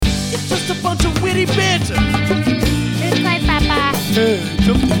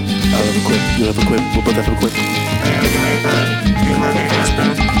You have a quip. We'll both have a quip.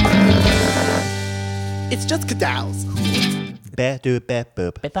 It's just cadals.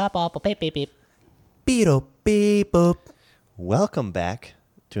 Welcome back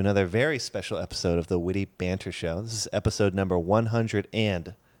to another very special episode of the Witty Banter Show. This is episode number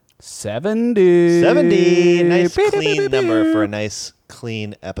 170. 70. Nice clean number for a nice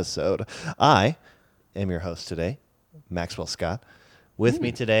clean episode. I am your host today, Maxwell Scott. With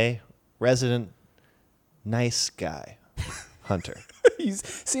me today, resident nice guy, Hunter. You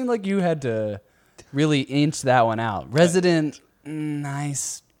seemed like you had to really inch that one out. Resident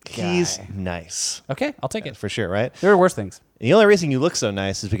nice guy. He's nice. Okay, I'll take it. For sure, right? There are worse things. The only reason you look so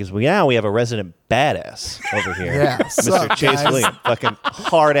nice is because we have a resident badass over here. Yeah, Mr. sup, Chase guys? Williams, fucking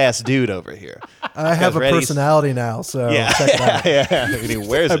hard-ass dude over here. I have a ready? personality now, so check it out. Yeah. And he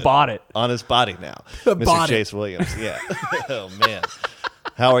wears I it bought it. on his body now. Mr. bought it. Chase Williams, yeah. Oh, man.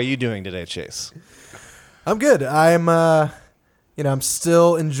 How are you doing today, Chase? I'm good. I'm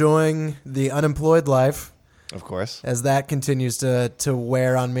still enjoying the unemployed life Of course. as that continues to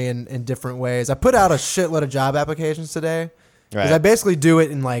wear on me in different ways. I put out a shitload of job applications today because Right. I basically do it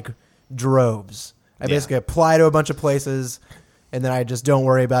in like droves. I basically apply to a bunch of places and then I just don't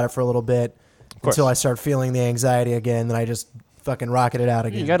worry about it for a little bit course. until I start feeling the anxiety again. Then I just fucking rocket it out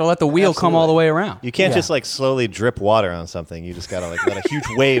again. You got to let the wheel come all the way around. You can't Yeah. just like slowly drip water on something. You just got to like let a huge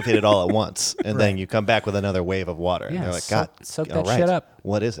wave hit it all at once. And then Right. you come back with another wave of water. And Yeah, you're like, God, soak all that shit up.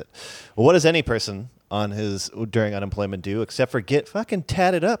 What is it? Well, what does any person during unemployment do except for get fucking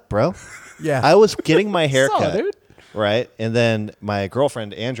tatted up, bro? Yeah. I was getting my hair Solid, cut, dude. right? And then my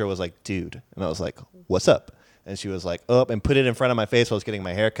girlfriend, Andrea, was like, dude. And I was like, what's up? And she was like, up, and put it in front of my face while I was getting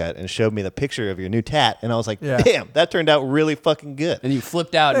my hair cut and showed me the picture of your new tat. And I was like, Yeah. damn, that turned out really fucking good. And you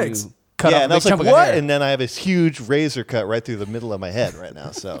flipped out Thanks. and you cut off And a I big was like, chunk of what? hair. And then I have this huge razor cut right through the middle of my head right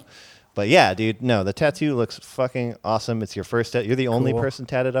now. So, but yeah, dude, no, the tattoo looks fucking awesome. It's your first You're the only Cool. person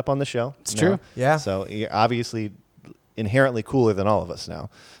tatted up on the show. It's true. Yeah. So you're obviously inherently cooler than all of us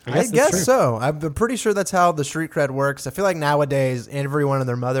now. I that's guess true. so. I'm pretty sure that's how the street cred works. I feel like nowadays everyone and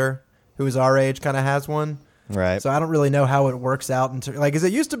their mother who is our age kind of has one. Right. So I don't really know how it works out. Like, as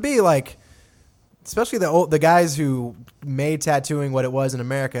it used to be, like, especially the guys who made tattooing what it was in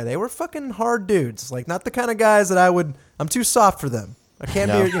America, they were fucking hard dudes. Like, not the kind of guys that I'm too soft for them. I can't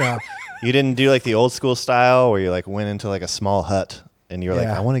No. be, You didn't do like the old school style where you like went into like a small hut and you were like,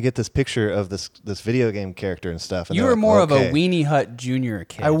 Yeah. I want to get this picture of this video game character and stuff. And You they're were like, more of okay. a Weenie Hut Junior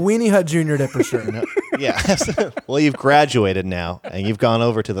kid. I Weenie Hut Junior'd it for sure. Yeah. Well, you've graduated now and you've gone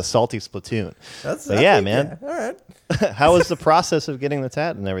over to the Salty Splatoon. That's But I yeah, think, man. All right. How was the process of getting the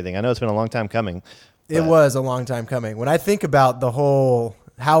tat and everything? I know it's been a long time coming. It but- was a long time coming. When I think about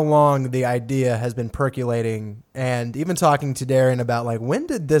how long the idea has been percolating, and even talking to Darren about like when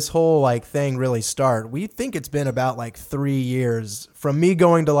did this whole like thing really start, we think it's been about like 3 years from me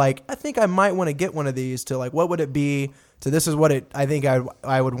going to like, I think I might want to get one of these, to like, what would it be, to this is what I think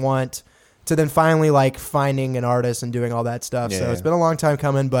I would want, to then finally like finding an artist and doing all that stuff. So Yeah. it's been a long time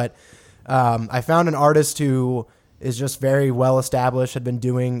coming, but I found an artist who is just very well established, has been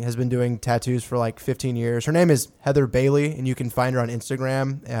doing tattoos for like 15 years. Her name is Heather Bailey, and you can find her on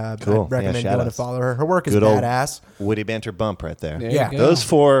Instagram. Cool. I'd recommend Yeah, going to shout-outs. follow her. Her work is Good old badass. Witty banter bump right there. There Yeah. you go. Those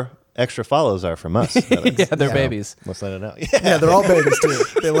 4 extra follows are from us. yeah, they're Yeah. babies. Let's let it know. Yeah, they're all babies too.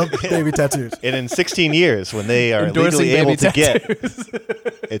 They love baby tattoos. And in 16 years, when they are Endorsing legally able baby to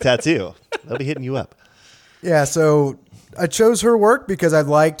get a tattoo, they'll be hitting you up. Yeah, so I chose her work because I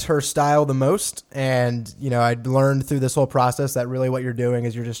liked her style the most. And, I'd learned through this whole process that really what you're doing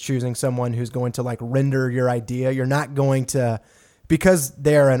is you're just choosing someone who's going to like render your idea. You're not going to, because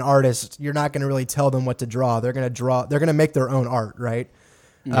they're an artist, you're not going to really tell them what to draw. They're going to make their own art, right?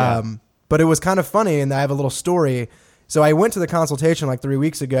 Yeah. But it was kind of funny, and I have a little story. So I went to the consultation like 3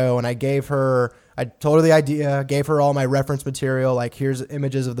 weeks ago, and I told her the idea, gave her all my reference material, like here's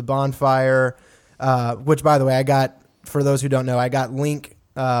images of the bonfire, which, by the way, for those who don't know, I got Link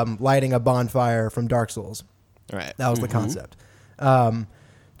lighting a bonfire from Dark Souls. Right. That was the concept.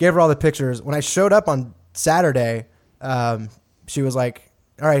 Gave her all the pictures. When I showed up on Saturday, she was like,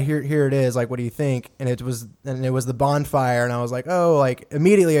 all right, here it is. Like, what do you think? And it was the bonfire. And I was like, oh, like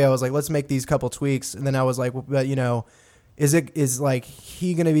immediately I was like, let's make these couple tweaks. And then I was like, well, but is like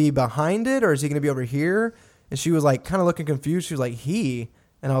he going to be behind it or is he going to be over here? And she was like, kind of looking confused. She was like, he,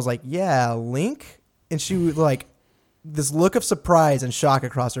 and I was like, yeah, Link. And she was like, this look of surprise and shock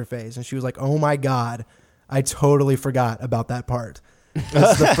across her face. And she was like, oh my God, I totally forgot about that part.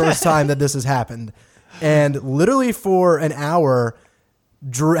 This is the first time that this has happened. And literally for an hour,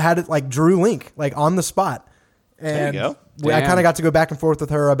 drew Link like on the spot. And There you go. I Damn. kind of got to go back and forth with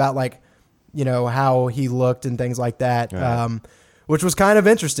her about like how he looked and things like that, Right. which was kind of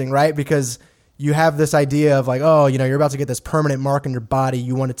interesting, right? Because you have this idea of like, oh, you're about to get this permanent mark on your body.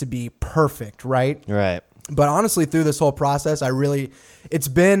 You want it to be perfect, right? Right. But honestly, through this whole process, it's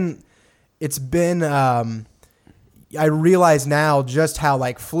been, I realize now just how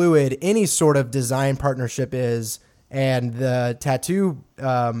like fluid any sort of design partnership is. And the tattoo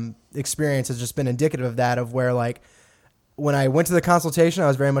experience has just been indicative of that, of where like when I went to the consultation, I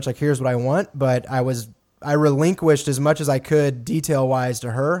was very much like, here's what I want. But I relinquished as much as I could detail wise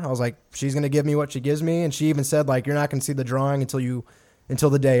to her. I was like, she's going to give me what she gives me. And she even said like, you're not going to see the drawing until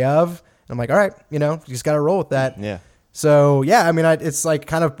the day of. And I'm like, all right, you just got to roll with that. Yeah. So yeah, I mean, it's like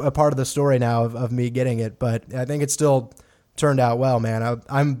kind of a part of the story now of me getting it, but I think it still turned out well, man.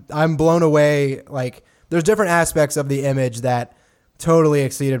 I'm blown away. Like there's different aspects of the image that totally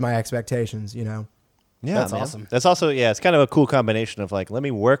exceeded my expectations, Yeah, That's man. awesome. That's also, it's kind of a cool combination of like, let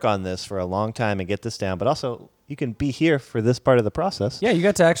me work on this for a long time and get this down, but also you can be here for this part of the process. Yeah, you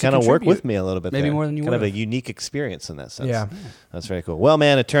got to actually kind of work contribute. with me a little bit. Maybe there. more than you kind of a would've. unique experience in that sense. Yeah. That's very cool. Well,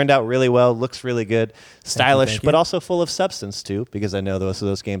 man, it turned out really well. Looks really good, stylish, thank you. but also full of substance too, because I know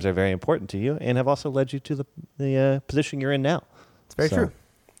those games are very important to you and have also led you to the position you're in now. It's very true.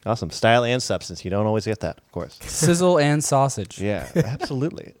 Awesome. Style and substance. You don't always get that, of course. Sizzle and sausage. Yeah,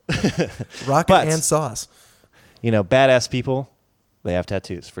 absolutely. Rocket But- and sauce. Badass people, they have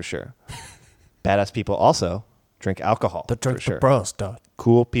tattoos for sure. Badass people also drink alcohol. For sure.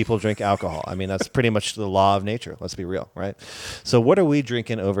 Cool people drink alcohol. I mean, that's pretty much the law of nature. Let's be real, right? So what are we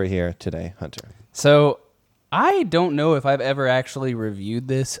drinking over here today, Hunter? So I don't know if I've ever actually reviewed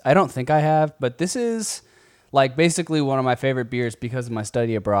this. I don't think I have, but this is like basically one of my favorite beers because of my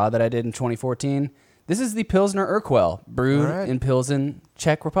study abroad that I did in 2014. This is the Pilsner Urquell, brewed All right. in Pilsen,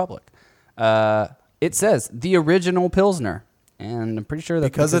 Czech Republic. It says the original Pilsner, and I'm pretty sure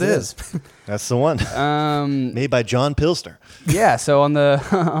that's Because it is. That's the one. Made by John Pilsner. Yeah, so on the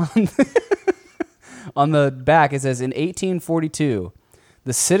on the back it says in 1842,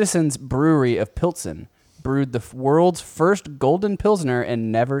 the Citizens Brewery of Pilsen brewed the world's first golden pilsner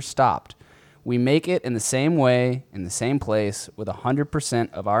and never stopped. We make it in the same way, in the same place, with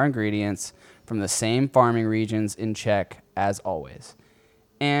 100% of our ingredients from the same farming regions in Czech as always.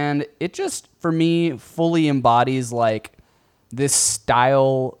 And it just, for me, fully embodies like this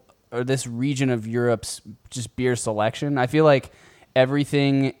style or this region of Europe's just beer selection. I feel like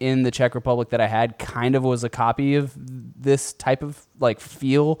everything in the Czech Republic that I had kind of was a copy of this type of like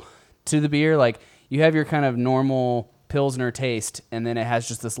feel to the beer. Like you have your kind of normal Pilsner taste, and then it has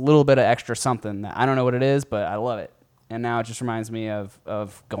just this little bit of extra something that I don't know what it is, but I love it. And now it just reminds me of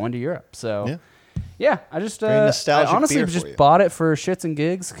going to Europe. So yeah, I just Very nostalgic I honestly beer for just you. bought it for shits and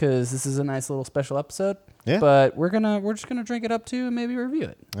gigs because this is a nice little special episode. Yeah. But we're just gonna drink it up too and maybe review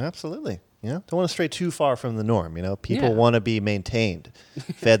it. Absolutely. Don't want to stray too far from the norm. People Yeah. want to be maintained,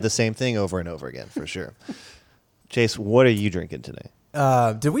 fed the same thing over and over again, for sure. Chase, what are you drinking today?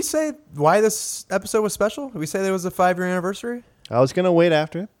 Did we say why this episode was special? Did we say there was a 5-year anniversary? I was going to wait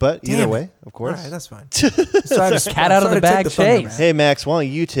after it, but either Damn it. way, of course. All right, that's fine. Sorry to- Cat out of sorry the to take bag, thunder, Chase. man. Hey, Max, why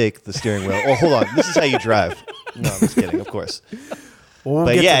don't you take the steering wheel? Oh, hold on. This is how you drive. No, I'm just kidding, of course. Well, we'll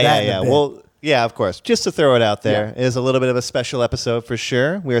But get yeah, to that in a bit. Well, yeah, of course. Just to throw it out there, it is a little bit of a special episode for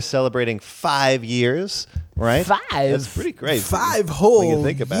sure. We are celebrating 5 years, right? 5? That's pretty crazy. 5 when whole you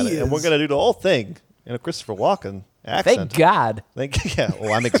think about it. And we're years. going to do the whole thing in a Christopher Walken accent. Thank God. Yeah.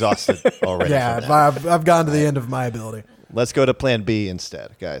 Well, I'm exhausted already. Yeah, from that. I've gone to the end of my ability. Let's go to Plan B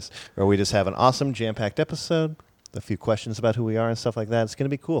instead, guys, where we just have an awesome jam-packed episode, a few questions about who we are and stuff like that. It's going to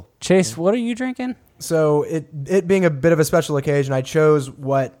be cool. Chase, what are you drinking? So it being a bit of a special occasion, I chose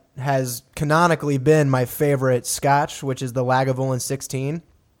what has canonically been my favorite scotch, which is the Lagavulin 16.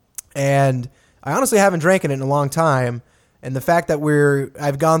 And I honestly haven't drank it in a long time. And the fact that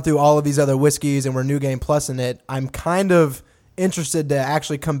I've gone through all of these other whiskeys and we're New Game Plus in it, I'm kind of interested to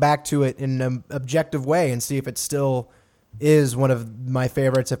actually come back to it in an objective way and see if it still is one of my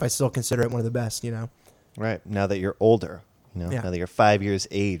favorites, if I still consider it one of the best, Right. Now that you're older, Yeah. now that you're 5 years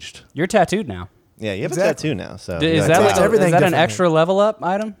aged. You're tattooed now. Yeah, you have Exactly. a tattoo now. So Is you're that, like, like, wow. everything is that an different extra level up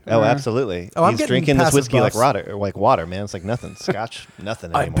item? Oh, Or- absolutely. Oh, I'm He's getting drinking this passive whiskey buffs. like water, man. It's like nothing. Scotch,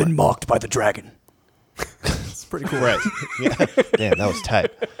 nothing anymore. mocked by the dragon. It's pretty cool. Right. Yeah. Damn, that was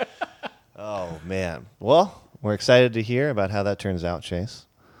tight. Oh, man. Well, we're excited to hear about how that turns out, Chase.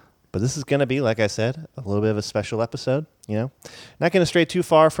 But this is going to be, like I said, a little bit of a special episode, Not going to stray too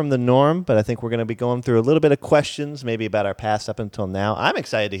far from the norm, but I think we're going to be going through a little bit of questions, maybe about our past up until now. I'm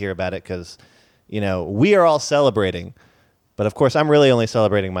excited to hear about it because, we are all celebrating. But, of course, I'm really only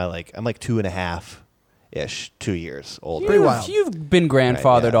celebrating I'm like 2.5 ish, 2 years old. Pretty wild. You've been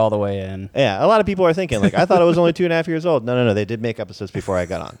grandfathered yeah. all the way in. Yeah, a lot of people are thinking like I thought it was only 2.5 years old. No, they did make episodes before I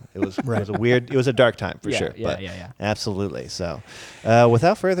got on. It was it was a dark time for sure. Yeah. Absolutely. So,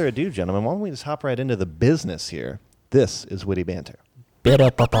 without further ado, gentlemen, why don't we just hop right into the business here? This is Witty Banter.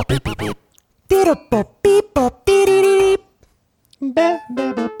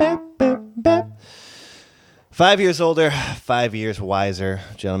 5 years older, 5 years wiser,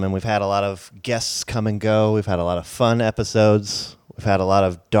 gentlemen. We've had a lot of guests come and go. We've had a lot of fun episodes. We've had a lot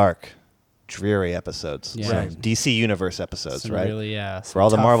of dark, dreary episodes. Yeah. Some Right. DC Universe episodes, Some right? really, For all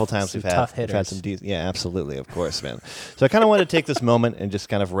the Marvel times some we've had, tough we've had hitters. some yeah, absolutely, of course, man. So I kind of want to take this moment and just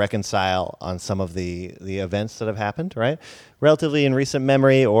kind of reconcile on some of the events that have happened, right? Relatively in recent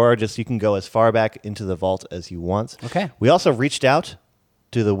memory, or just you can go as far back into the vault as you want. Okay. We also reached out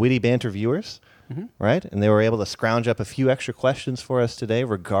to the Witty Banter viewers, right? And they were able to scrounge up a few extra questions for us today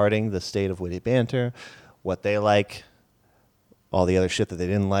regarding the state of Witty Banter, what they like, all the other shit that they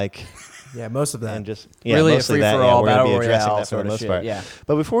didn't like. Yeah, most of that. And just Really a mostly that, free-for-all we're gonna battle be addressing royale that for sort the of most shit, part. yeah.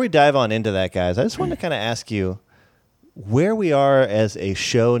 But before we dive on into that, guys, I just wanted to kind of ask you where we are as a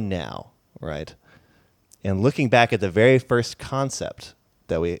show now, right? And looking back at the very first concept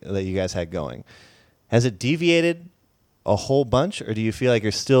that you guys had going, has it deviated a whole bunch, or do you feel like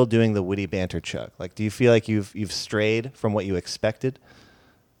you're still doing the Witty Banter chuck? Like, do you feel like you've strayed from what you expected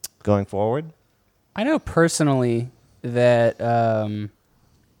going forward? I know personally that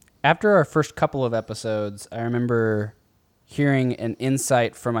after our first couple of episodes, I remember hearing an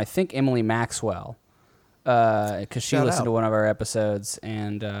insight from, I think, Emily Maxwell, because she Shout listened out. to one of our episodes,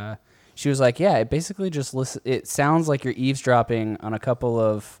 and she was like, yeah, it basically just it sounds like you're eavesdropping on a couple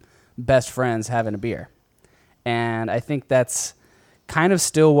of best friends having a beer. And I think that's kind of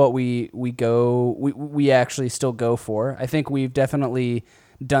still what we actually still go for. I think we've definitely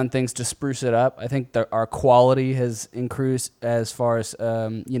done things to spruce it up. I think our quality has increased as far as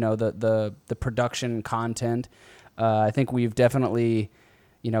the production content. I think we've definitely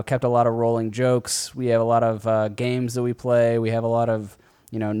kept a lot of rolling jokes. We have a lot of games that we play. We have a lot of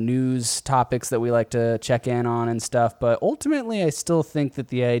news topics that we like to check in on and stuff. But ultimately, I still think that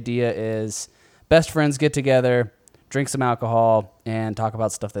the idea is best friends get together, drink some alcohol, and talk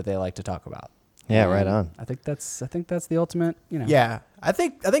about stuff that they like to talk about. Yeah, And right on. I think that's the ultimate. Yeah, I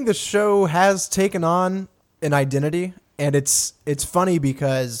think the show has taken on an identity, and it's funny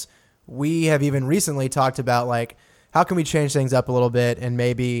because we have even recently talked about like how can we change things up a little bit and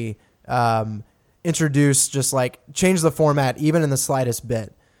maybe introduce just like change the format even in the slightest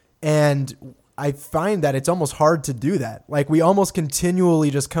bit. And I find that it's almost hard to do that. Like we almost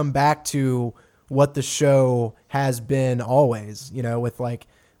continually just come back to what the show has been always, with like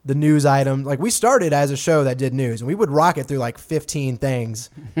the news item. Like we started as a show that did news, and we would rock it through like 15 things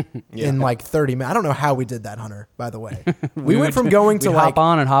in like 30 minutes. I don't know how we did that, Hunter, by the way. We went from going to we'd like hop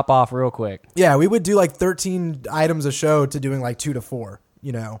on and hop off real quick. yeah, we would do like 13 items a show to doing like 2 to 4,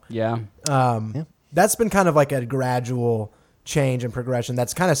 Yeah. That's been kind of like a gradual change and progression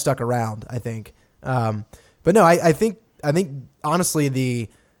that's kind of stuck around, I think. But no, I think honestly the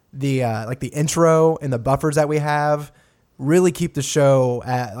like the intro and the buffers that we have really keep the show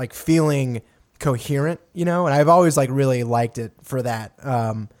at like feeling coherent, and I've always like really liked it for that.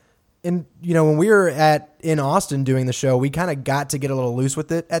 And when we were in Austin doing the show, we kind of got to get a little loose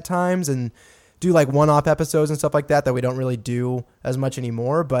with it at times and do like one-off episodes and stuff like that we don't really do as much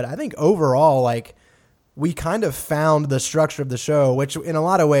anymore. But I think overall, like we kind of found the structure of the show, which in a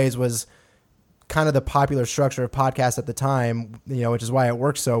lot of ways was kind of the popular structure of podcasts at the time, which is why it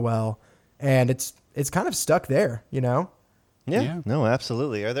works so well. And it's kind of stuck there, Yeah, no,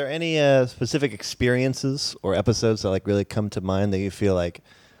 absolutely. Are there any specific experiences or episodes that like really come to mind that you feel like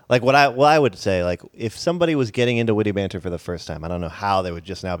what I would say, like if somebody was getting into Witty Banter for the first time, I don't know how they would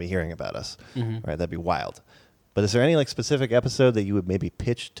just now be hearing about us, right? That'd be wild. But is there any like specific episode that you would maybe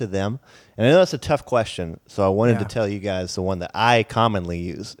pitch to them? And I know that's a tough question, so I wanted to tell you guys the one that I commonly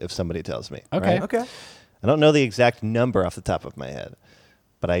use if somebody tells me. Okay. right? Okay. I don't know the exact number off the top of my head,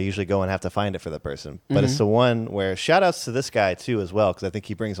 but I usually go and have to find it for the person. But it's the one where shout outs to this guy too as well, because I think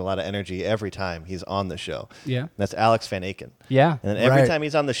he brings a lot of energy every time he's on the show. Yeah. That's Alex Van Aken. Yeah. And then every Right. time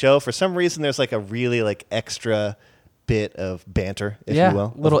he's on the show, for some reason, there's like a really like extra bit of banter, if Yeah. you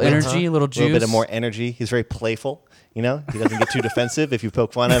will. Little Of energy, little a little bit of juice. more energy. He's very playful. He doesn't get too defensive if you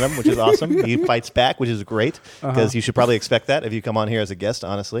poke fun at him, which is awesome. He fights back, which is great, because you should probably expect that if you come on here as a guest,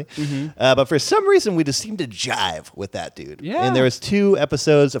 honestly. But for some reason, we just seem to jive with that dude. Yeah. And there was 2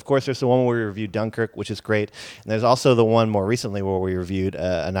 episodes. Of course, there's the one where we reviewed Dunkirk, which is great. And there's also the one more recently where we reviewed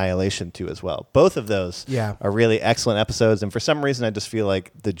Annihilation 2 as well. Both of those Yeah. are really excellent episodes. And for some reason, I just feel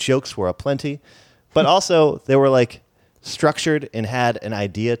like the jokes were aplenty. but also they were like structured and had an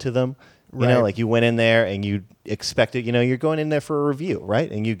idea to them. You know, Right. like you went in there and you expected, you know, you're going in there for a review,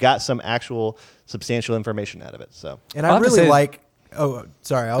 right? And you got some actual substantial information out of it. So And I'll I have to really say- like. Oh,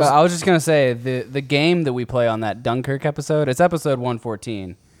 sorry. I was just gonna say the game that we play on that Dunkirk episode. It's episode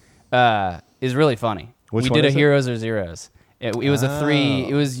 114. Is really funny. Which we one did a is it? Heroes or Zeros. It was a three. Oh.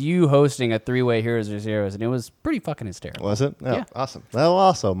 It was you hosting a 3-way Heroes or Zeros, and it was pretty fucking hysterical. was it? Oh, Yeah. awesome. That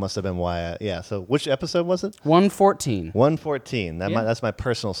also must have been why. Yeah. So which episode was it? 114. 114. Yeah. That's my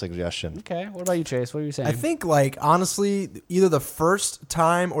personal suggestion. Okay. What about you, Chase? What are you saying? I think, like, honestly, either the first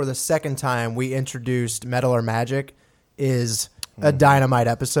time or the second time we introduced Metal or Magic is a dynamite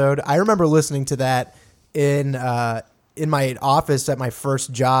episode. I remember listening to that in my office at my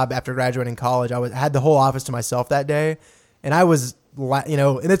first job after graduating college. Had the whole office to myself that day, and I was,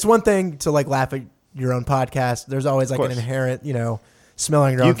 and it's one thing to like laugh at your own podcast. There's always like an course. inherent,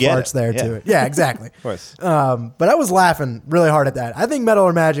 smelling your You own get farts it. there Yeah. to it. Yeah, exactly. Of course. But I was laughing really hard at that. I think Metal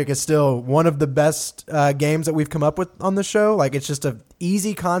or Magic is still one of the best games that we've come up with on the show. Like, it's just an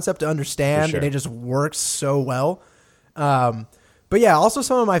easy concept to understand, For sure. and it just works so well. But yeah, also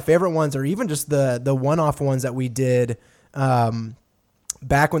some of my favorite ones are even just the one-off ones that we did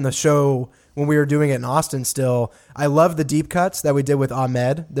back when we were doing it in Austin still. I love the deep cuts that we did with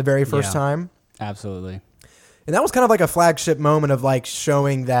Ahmed the very first Yeah. time. Absolutely. And that was kind of like a flagship moment of like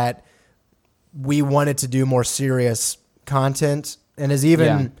showing that we wanted to do more serious content. And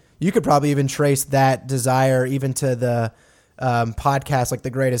you could probably even trace that desire even to the podcast, like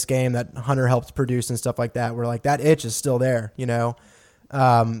The Greatest Game that Hunter helped produce and stuff like that, where like that itch is still there,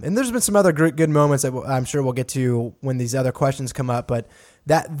 and there's been some other good moments that I'm sure we'll get to when these other questions come up, but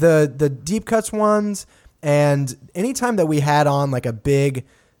that the deep cuts ones, and anytime that we had on like a big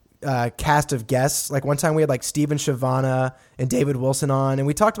cast of guests, like one time we had like Steven Shavana and David Wilson on, and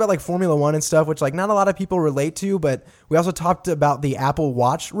we talked about like Formula One and stuff, which like not a lot of people relate to, but we also talked about the Apple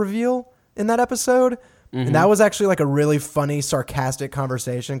Watch reveal in that episode. And that was actually like a really funny, sarcastic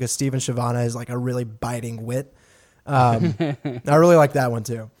conversation because Steven Shavana is like a really biting wit. I really like that one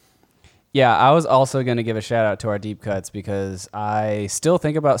too. Yeah, I was also going to give a shout out to our deep cuts because I still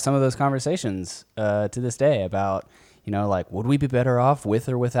think about some of those conversations to this day about, like, would we be better off with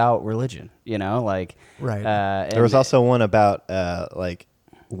or without religion? Right. There was also one about like,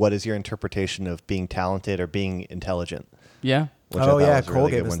 what is your interpretation of being talented or being intelligent? Yeah. Which I Oh thought yeah, was a Cole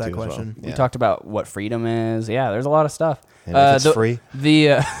really gave good us one that too as well. question. We Yeah. talked about what freedom is. Yeah, there's a lot of stuff. And if it's free. The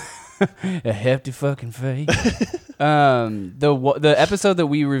a hefty fucking fee. The episode that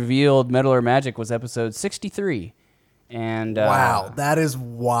we revealed Metal or Magic was episode 63. And Wow, that is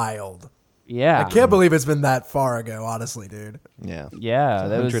wild. Yeah. I can't believe it's been that far ago, honestly, dude. Yeah. Yeah, that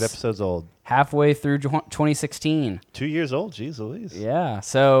 100 was episodes old. halfway through 2016. 2 years old. Jeez Louise. Yeah.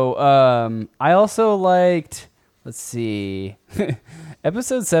 So I also liked. Let's see,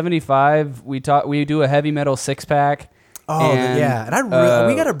 episode 75. We do a heavy metal 6-pack. Oh and, yeah, and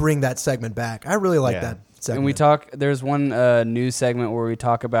we got to bring that segment back. I really like Yeah. that segment. And we there's one news segment where we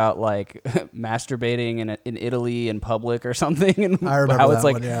talk about like masturbating in Italy in public or something, and I remember how that it's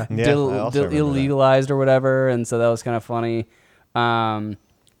like one, yeah. Yeah, I also remember that. illegalized or whatever, and so that was kind of funny.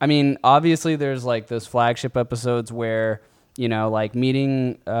 I mean, obviously there's like those flagship episodes where like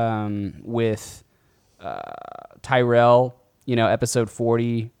meeting with Tyrell, episode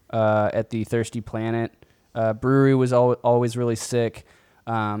 40 at the Thirsty Planet brewery was always really sick.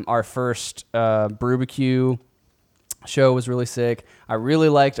 Our first Brewbarbecue show was really sick. I really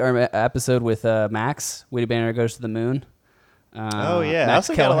liked our episode with Max, Witty Banner Goes to the Moon. Oh yeah. I Max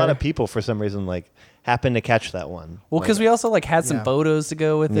also got a lot Kelleher. of people for some reason like happened to catch that one. Well, because we also like had some Yeah. photos to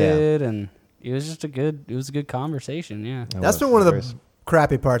go with Yeah. it, and it was just a good conversation. Yeah. That's been one of the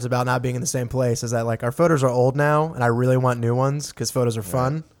crappy parts about not being in the same place is that like our photos are old now, and I really want new ones because photos are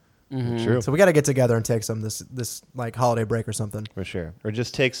fun. True. So we got to get together and take some this like holiday break or something. For sure. Or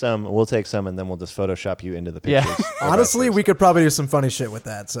just take some. We'll take some, and then we'll just Photoshop you into the Yeah. pictures. Honestly, we could probably do some funny shit with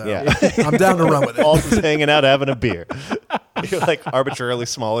that. So Yeah. I'm down to run with it. all just hanging out having a beer. You're like arbitrarily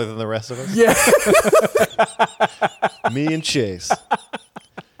smaller than the rest of us. Yeah. Me and Chase. Do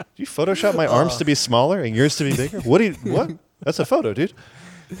you Photoshop my arms to be smaller and yours to be bigger? What? That's a photo, dude.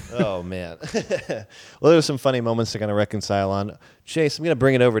 Oh man. Well, there's some funny moments to kind of reconcile on. Chase, I'm going to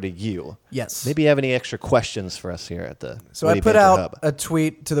bring it over to you. Yes. Maybe you have any extra questions for us here at the So Witty I put Banter out Hub. a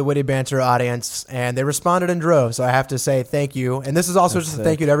tweet to the Witty Banter audience, and they responded in droves. So I have to say thank you. And this is also just a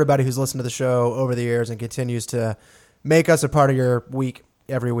thank you to everybody who's listened to the show over the years and continues to make us a part of your week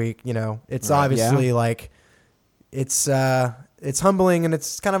every week. It's obviously like it's humbling and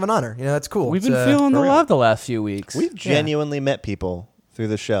it's kind of an honor. That's cool. We've been to- feeling the for real. love the last few weeks. We've genuinely met people through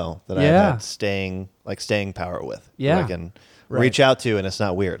the show that I've Yeah. had staying power with. Yeah. That I can Right. reach out to, and it's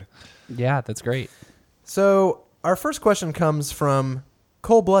not weird. Yeah, that's great. So our first question comes from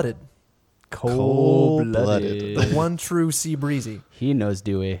Cold Blooded, Cold-blooded. the one true Sea Breezy. He knows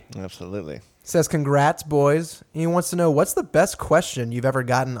Dewey. Absolutely. Says, congrats, boys. And he wants to know, what's the best question you've ever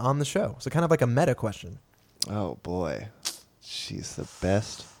gotten on the show? So kind of like a meta question. Oh boy, she's the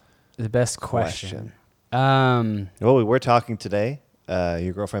best. The best question. Um, Well, we were talking today.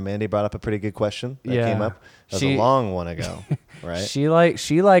 Your girlfriend Mandy brought up a pretty good question that Yeah. came up. That was She- a long one ago, right? She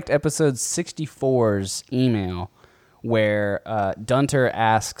liked episode 64's email where Dunter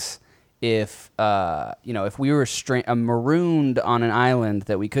asks if if we were marooned on an island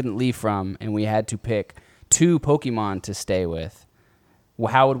that we couldn't leave from and we had to pick 2 Pokemon to stay with,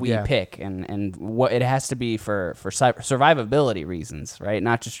 well, how would we Yeah. pick? And what it has to be for survivability reasons, right?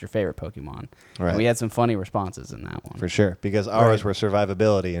 Not just your favorite Pokemon. Right. And we had some funny responses in that one. For sure, because ours were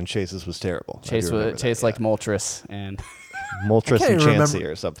survivability and Chase's was terrible. Chase liked Moltres and Moltres I can't and even Chansey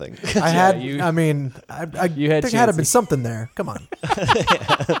remember. or something. I had, you- I You had think it had to Chansey. been something there. Come on.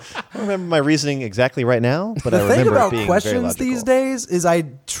 I don't remember my reasoning exactly right now, but I The thing remember it about being very questions logical. these days is I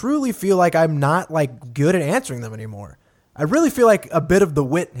truly feel like I'm not like good at answering them anymore. I really feel like a bit of the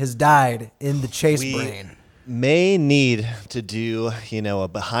wit has died in the Chase We brain. may need to do, a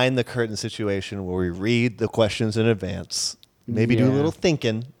behind the curtain situation where we read the questions in advance, maybe do a Yeah. little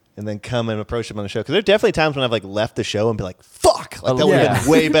thinking, and then come and approach them on the show. Because there are definitely times when I've left the show and be like, "Fuck!" Like that would have Yeah. been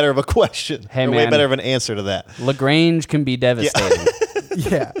way better of a question, Hey, or way man. better of an answer to that. LaGrange can be devastating.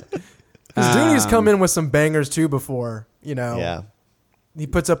 Yeah. Because Dooney's come in with some bangers too before, Yeah, He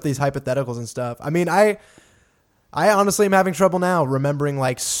puts up these hypotheticals and stuff. I mean, I honestly am having trouble now remembering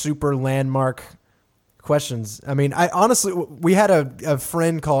like super landmark questions. I mean, I honestly, we had a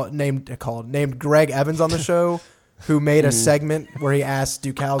friend named Greg Evans on the show who made a segment where he asked,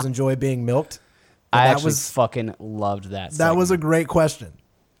 "Do cows enjoy being milked?" And I that actually was fucking loved that. that was a great question.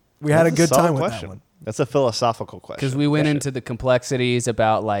 We had a good solid time with question. that one. That's a philosophical question. because we went into the complexities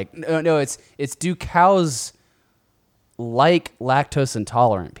about like no, it's do cows like lactose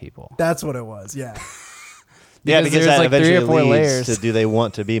intolerant people? Uh-huh. That's what it was. Yeah. Yeah, Because because there's that like 3 eventually or 4 leads layers. to do they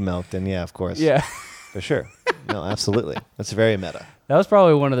want to be milked? And yeah, of course. Yeah, For sure. No, absolutely. That's very meta. that was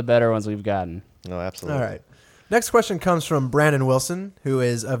probably one of the better ones we've gotten. No, absolutely. All right. Next question comes from Brandon Wilson, who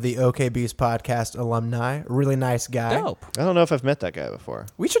is of the OK Beast podcast alumni. A really nice guy. Dope. I don't know if I've met that guy before.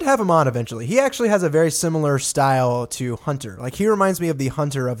 We should have him on eventually. He actually has a very similar style to Hunter. Like he reminds me of the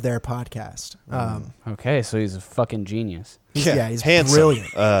Hunter of their podcast. Okay, so he's a fucking genius. He's handsome, brilliant.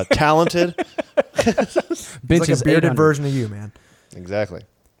 Talented. He's like a bearded version of you, man. Exactly.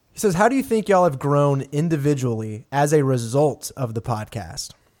 He says, "How do you think y'all have grown individually as a result of the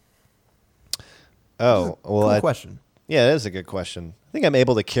podcast?" Oh, well, Cool question. yeah, that is a good question. I think I'm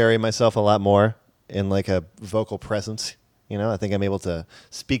able to carry myself a lot more in like a vocal presence. I think I'm able to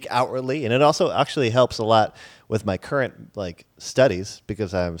speak outwardly, and it also actually helps a lot with my current studies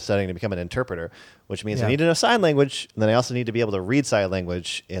because I'm studying to become an interpreter, which means I Yeah. need to know sign language, and then I also need to be able to read sign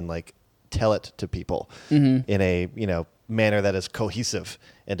language and tell it to people in a manner that is cohesive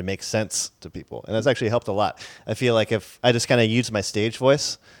and to make sense to people, and that's actually helped a lot. I feel like if I just kind of use my stage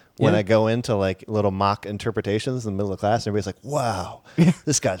voice when Yeah. I go into little mock interpretations in the middle of class, and everybody's like, "Wow,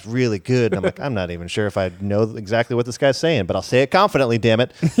 this guy's really good." And I'm like, I'm not even sure if I know exactly what this guy's saying, but I'll say it confidently, damn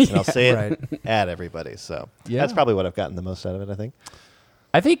it, and I'll say right. it at everybody. So Yeah. that's probably what I've gotten the most out of it. I think.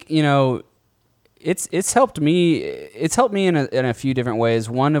 I think it's helped me. It's helped me in a few different ways.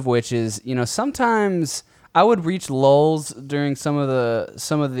 One of which is sometimes I would reach lulls during some of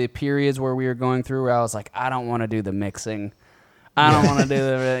the periods where we were going through where I was like, I don't want to do the mixing. I don't want to do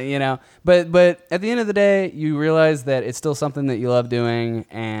the But at the end of the day, you realize that it's still something that you love doing,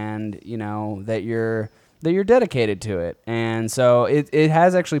 and that you're dedicated to it. And so it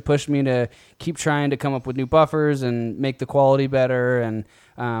has actually pushed me to keep trying to come up with new buffers and make the quality better. And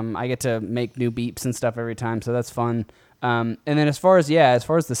I get to make new beeps and stuff every time, so that's fun. And then as far as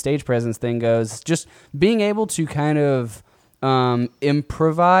the stage presence thing goes, just being able to kind of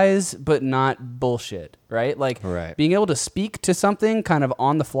improvise but not bullshit, right? Right. Being able to speak to something kind of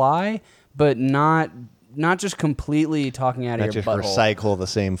on the fly, but not just completely talking out Not of your just butthole. recycle the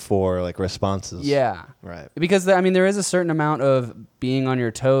same 4 responses. Yeah. Right. Because there is a certain amount of being on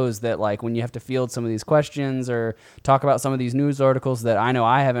your toes that when you have to field some of these questions or talk about some of these news articles that I know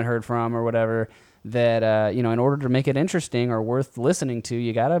I haven't heard from or whatever, that in order to make it interesting or worth listening to,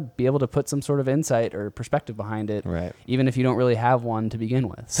 you got to be able to put some sort of insight or perspective behind it, Right. even if you don't really have one to begin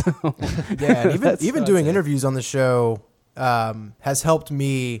with. So Yeah, and That's even what doing I'd say. interviews on the show has helped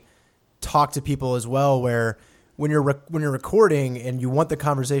me talk to people as well. Where when you're recording and you want the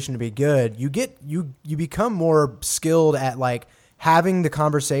conversation to be good, you become more skilled at like having the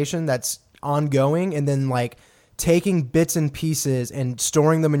conversation that's ongoing and then like taking bits and pieces and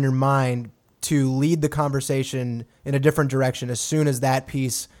storing them in your mind to lead the conversation in a different direction as soon as that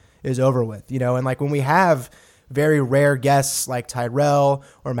piece is over with, and like when we have very rare guests like Tyrell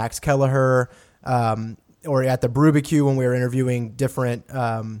or Max Kelleher, or at the Brewbecue when we were interviewing different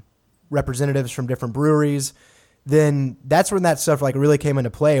representatives from different breweries, then that's when that stuff like really came into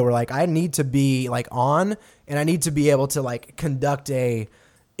play. Where like I need to be like on, and I need to be able to like conduct a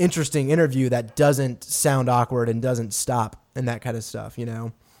interesting interview that doesn't sound awkward and doesn't stop and that kind of stuff, Yeah,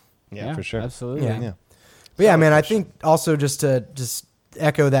 for sure. Absolutely. Yeah. But yeah, man, I think also just to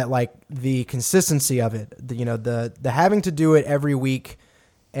echo that, like the consistency of it, the having to do it every week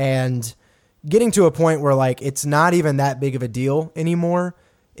and getting to a point where like it's not even that big of a deal anymore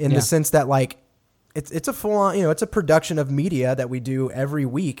in the sense that like it's a full on, it's a production of media that we do every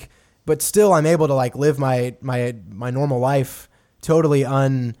week, but still I'm able to like live my normal life totally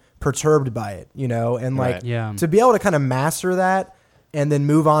unperturbed by it, and like Right. Yeah. to be able to kind of master that and then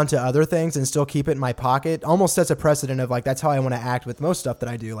move on to other things and still keep it in my pocket almost sets a precedent of like, that's how I want to act with most stuff that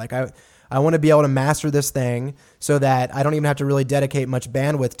I do. Like I want to be able to master this thing so that I don't even have to really dedicate much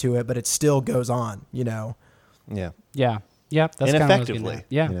bandwidth to it, but it still goes on, Yeah. Yeah. Yeah. That's And kinda what I was getting effectively. at.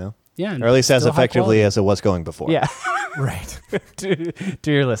 Yeah. You know? Yeah. and Or at least as still high effectively quality. as it was going before. Yeah. Right.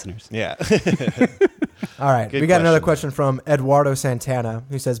 to your listeners. Yeah. All right. Good We got another question. question from Eduardo Santana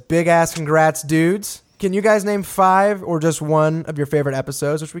who says, big ass congrats, dudes. Can you guys name 5 or just one of your favorite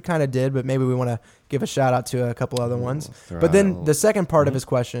episodes, which we kind of did, but maybe we want to give a shout out to a couple other ones. But then the second part of his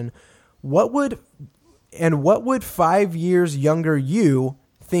question, what would 5 years younger you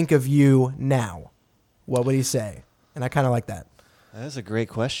think of you now? What would he say? And I kind of like that. That is a great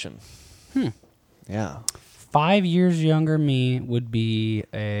question. Yeah. 5 years younger me would be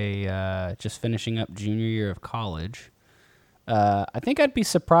just finishing up junior year of college. I think I'd be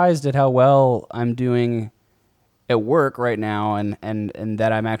surprised at how well I'm doing at work right now, and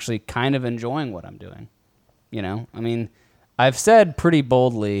that I'm actually kind of enjoying what I'm doing. I mean, I've said pretty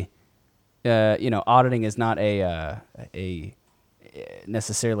boldly, auditing is not a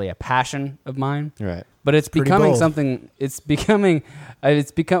necessarily a passion of mine. Right. But it's Pretty becoming bold. something. It's becoming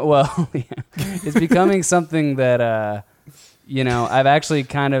something that I've actually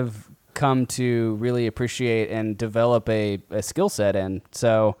kind of come to really appreciate and develop a skill set in.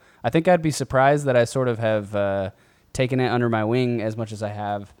 So I think I'd be surprised that I sort of have taken it under my wing as much as I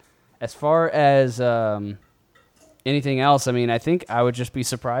have. As far as anything else, I mean, I think I would just be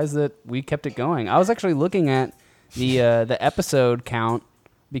surprised that we kept it going. I was actually looking at the episode count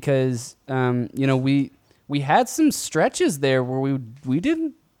because we had some stretches there where we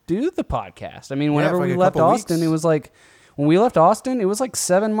didn't do the podcast. I mean, whenever for like we a left couple Austin, weeks. it was like when we left Austin, it was like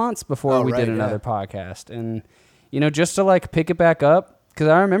 7 months before we right, did yeah. another podcast, and just to like pick it back up because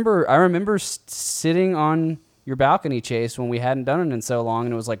I remember sitting on your balcony, Chase, when we hadn't done it in so long,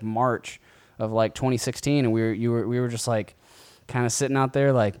 and it was like March of like 2016, and we were just like kind of sitting out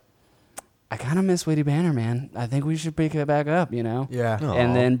there like, I kind of miss Witty Banner, man. I think we should pick it back up, Yeah. Oh.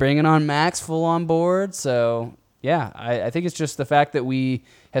 And then bringing on Max full on board. So, yeah, I think it's just the fact that we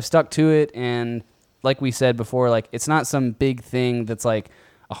have stuck to it. And like we said before, like it's not some big thing that's like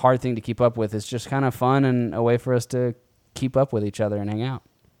a hard thing to keep up with. It's just kind of fun and a way for us to keep up with each other and hang out.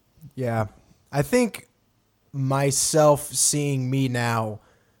 Yeah. I think myself seeing me now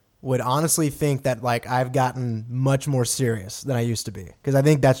would honestly think that like I've gotten much more serious than I used to be, because I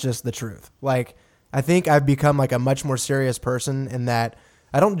think that's just the truth. Like I think I've become like a much more serious person in that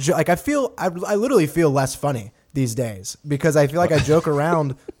I don't I literally feel less funny these days because I feel like I joke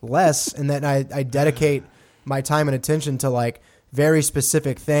around less, and then I dedicate my time and attention to like very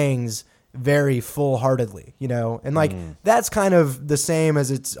specific things very full-heartedly, and like that's kind of the same as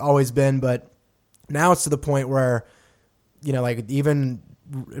it's always been, but now it's to the point where like even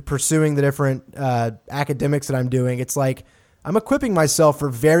pursuing the different academics that I'm doing, it's like I'm equipping myself for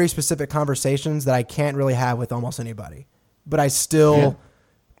very specific conversations that I can't really have with almost anybody, but I still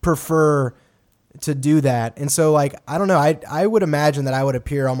prefer to do that. And so like, I don't know, I would imagine that I would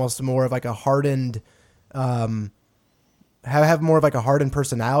appear almost more of like a hardened, have more of like a hardened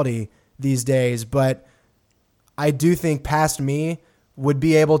personality these days. But I do think past me would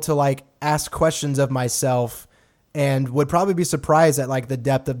be able to like ask questions of myself and would probably be surprised at like the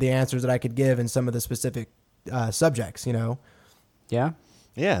depth of the answers that I could give in some of the specific subjects, Yeah.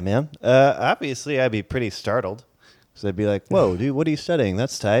 Yeah, man. Obviously, I'd be pretty startled because I'd be like, "Whoa, dude, what are you studying?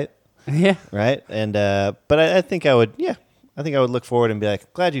 That's tight." Yeah. Right? And but I think I would, I think I would look forward and be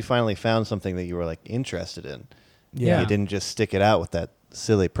like, glad you finally found something that you were like interested in, Yeah. You didn't just stick it out with that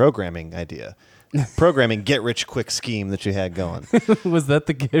silly programming idea. Programming get rich quick scheme that you had going. Was that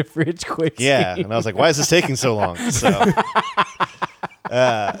the get rich quick? Yeah. scheme? And I was like, why is this taking so long? So,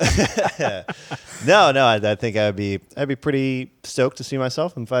 no, I think I'd be pretty stoked to see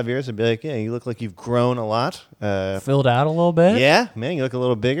myself in 5 years and be like, yeah, you look like you've grown a lot. Filled out a little bit. Yeah, man, you look a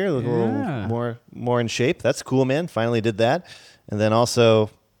little bigger, you look a Yeah. little more in shape. That's cool, man. Finally did that. And then also,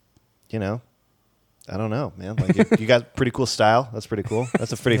 I don't know, man. Like you got pretty cool style. That's pretty cool.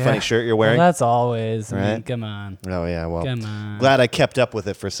 That's a pretty Yeah. funny shirt you're Well, wearing. that's always. I mean, Right. come on. Oh yeah, well, Come on. glad I kept up with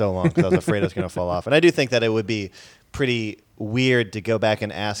it for so long because I was afraid it was going to fall off. And I do think that it would be pretty weird to go back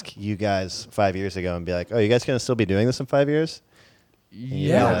and ask you guys 5 years ago and be like, "Oh, you guys going to still be doing this in 5 years?"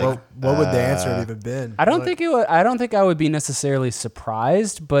 Yeah. like, what would the answer have even been? I don't Like, think it would. I don't think I would be necessarily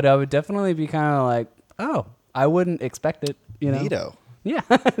surprised, but I would definitely be kind of like, oh, I wouldn't expect it. You know. Neato. Yeah.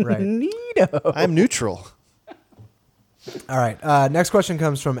 Right. Neato. I'm neutral. All right. Next question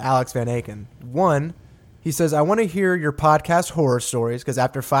comes from Alex Van Aken. One, he says, I want to hear your podcast horror stories because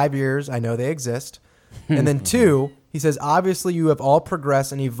after 5 years, I know they exist. And then two, he says, obviously you have all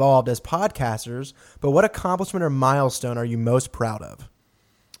progressed and evolved as podcasters, but what accomplishment or milestone are you most proud of?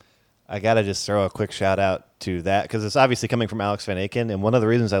 I got to just throw a quick shout out to that because it's obviously coming from Alex Van Aken. And one of the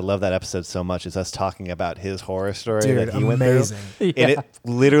reasons I love that episode so much is us talking about his horror story Dude, that he amazing. went through. Yeah. And it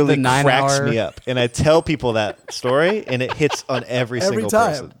literally The 9 cracks hour- me up. And I tell people that story and it hits on every single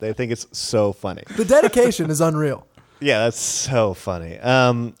time. person. They think it's so funny. The dedication is unreal. Yeah, that's so funny.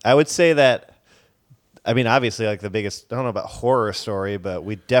 I would say that, I mean, obviously, like the biggest, I don't know about horror story, but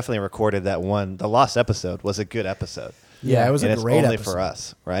we definitely recorded that one. The Lost episode was a good episode. Yeah, it was and a it's great only episode. for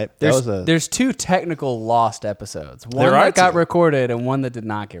us, right? There's two technical lost episodes. One There are that got two. recorded and one that did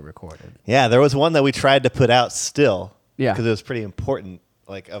not get recorded. Yeah, there was one that we tried to put out still. Yeah. because it was pretty important,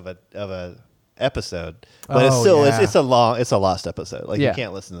 like of a episode. But it's Oh, still yeah. it's a lost episode. Like Yeah. you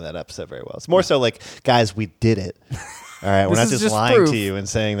can't listen to that episode very well. It's more so like, guys, we did it. All right, we're This not is just just lying proof. to you and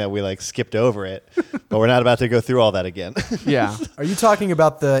saying that we like skipped over it, but we're not about to go through all that again. Yeah. Are you talking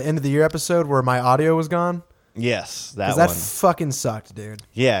about the end of the year episode where my audio was gone? Yes, that Because one. that fucking sucked, dude.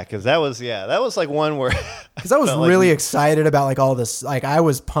 Yeah, because that was like one where Because I was felt like really we- excited about like all this. Like I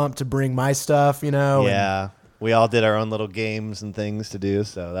was pumped to bring my stuff, you know. and- yeah, we all did our own little games and things to do.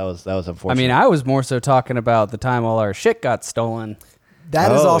 So that was I unfortunate. mean, I was more so talking about the time all our shit got stolen.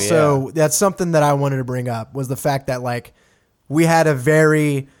 That is Oh, also that's something that I wanted to bring up was the fact that like we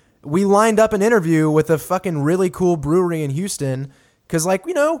lined up an interview with a fucking really cool brewery in Houston because like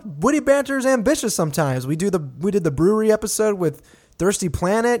Woody Banter is ambitious sometimes. We did the brewery episode with Thirsty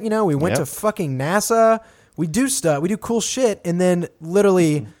Planet. We went Yep. to fucking NASA. We do stuff. We do cool shit, and then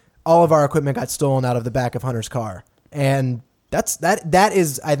literally all of our equipment got stolen out of the back of Hunter's car, and that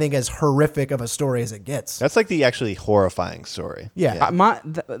is I think as horrific of a story as it gets. that's like the actually horrifying story. Yeah.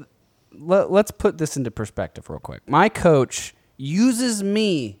 Let's put this into perspective real quick. My coach uses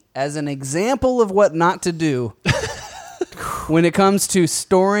me as an example of what not to do when it comes to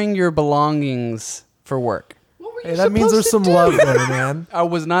storing your belongings for work. Hey, that means there's some love there, man. I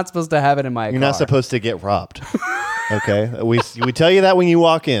was not supposed to have it in my You're car. not supposed to get robbed. Okay, we tell you that when you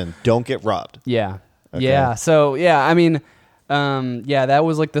walk in. Don't get robbed. Yeah. Okay. Yeah. So, yeah, I mean, that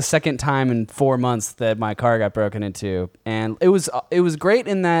was like the second time in 4 months that my car got broken into. And it was great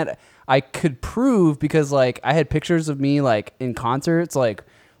in that I could prove because like I had pictures of me like in concerts, like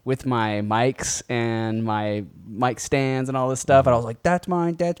with my mics and my mic stands and all this stuff. And I was like, that's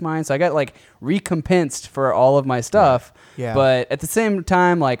mine. So I got like recompensed for all of my stuff. Yeah. But at the same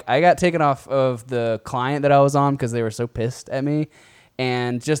time, like I got taken off of the client that I was on because they were so pissed at me.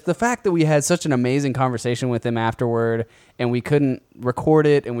 And just the fact that we had such an amazing conversation with them afterward and we couldn't record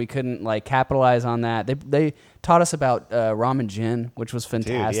it and we couldn't like capitalize on that. They taught us about ramen gin, which was Dude,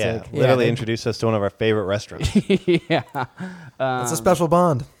 fantastic. yeah, literally they- introduced us to one of our favorite restaurants. Yeah. It's a special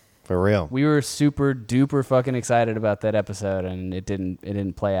bond. For real. We were super duper fucking excited about that episode and it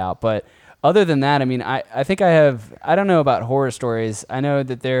didn't play out. But other than that, I mean, I think I don't know about horror stories. I know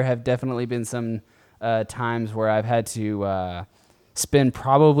that there have definitely been some times where I've had to spend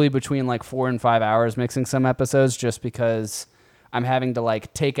probably between like 4 and 5 hours mixing some episodes just because I'm having to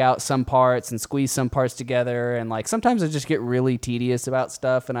like take out some parts and squeeze some parts together. And like sometimes I just get really tedious about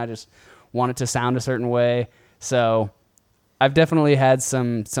stuff and I just want it to sound a certain way. So I've definitely had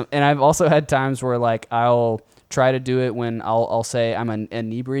some, and I've also had times where like I'll try to do it when I'll say I'm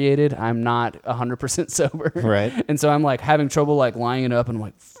inebriated. I'm not 100% sober. Right. And so I'm like having trouble like lining it up and I'm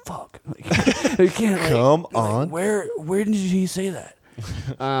like, fuck. Like, I can't like, Come like, on. where did he say that?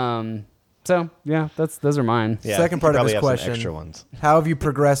 So yeah, those are mine. Yeah, Second I think part you of this probably have some question. extra ones. How have you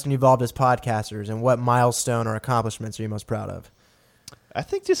progressed and evolved as podcasters, and what milestone or accomplishments are you most proud of? I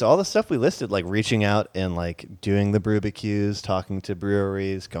think just all the stuff we listed, like reaching out and like doing the BrewBQs, talking to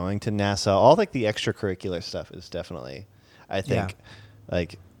breweries, going to NASA, all like the extracurricular stuff is definitely, I think,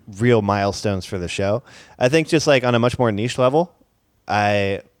 like real milestones for the show. I think just like on a much more niche level,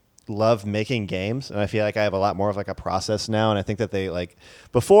 I love making games, and I feel like I have a lot more of like a process now. And I think that they like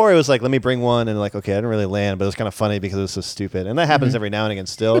before it was like, let me bring one, and like, okay, I didn't really land, but it was kind of funny because it was so stupid, and that happens every now and again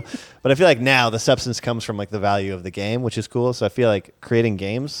still. But I feel like now the substance comes from like the value of the game, which is cool. So I feel like creating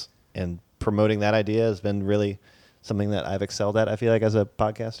games and promoting that idea has been really something that I've excelled at. I feel like as a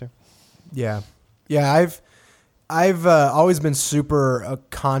podcaster. Yeah, I've always been super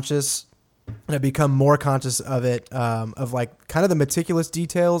conscious, and I've become more conscious of it, of like kind of the meticulous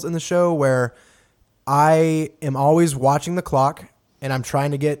details in the show where I am always watching the clock and I'm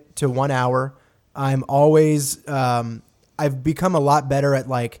trying to get to 1 hour. I'm always, I've become a lot better at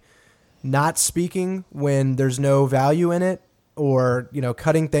like not speaking when there's no value in it, or, you know,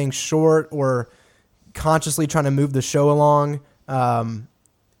 cutting things short, or consciously trying to move the show along. And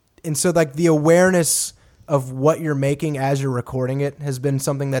so like the awareness of what you're making as you're recording it has been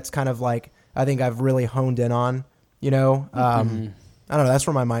something that's kind of like, I think I've really honed in on, you know. I don't know. That's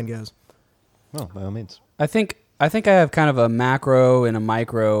where my mind goes. Oh, by all means. I think I have kind of a macro and a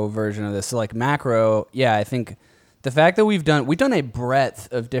micro version of this. So like macro, yeah, I think the fact that we've done a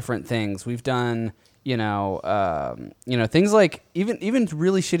breadth of different things. We've done, things like even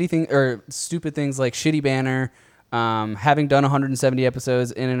really shitty things or stupid things like Shitty Banner. Having done 170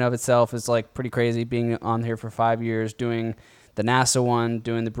 episodes in and of itself is like pretty crazy. Being on here for 5 years, doing the NASA one,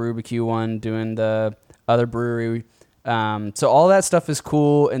 doing the BrewBQ one, doing the other brewery. So all that stuff is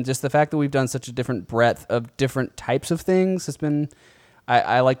cool, and just the fact that we've done such a different breadth of different types of things has been.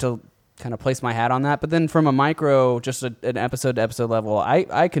 I like to kind of place my hat on that. But then from a micro, just an episode to episode level,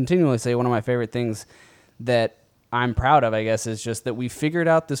 I continually say one of my favorite things that I'm proud of, I guess, is just that we figured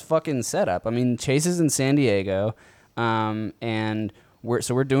out this fucking setup. I mean, Chase is in San Diego, and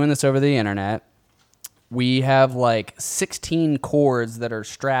we're doing this over the internet. We have like 16 cords that are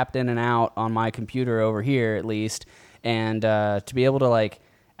strapped in and out on my computer over here, at least, and to be able to like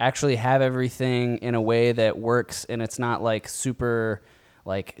actually have everything in a way that works and it's not like super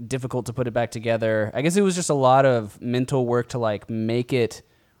like difficult to put it back together. I guess it was just a lot of mental work to like make it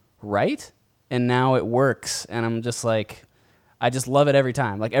right. And now it works, and I'm just like, I just love it every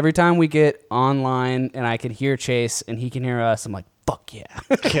time. Like every time we get online and I can hear Chase and he can hear us, I'm like, fuck yeah.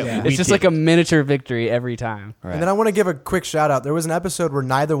 It's just like a miniature victory every time. Right. And then I want to give a quick shout out. There was an episode where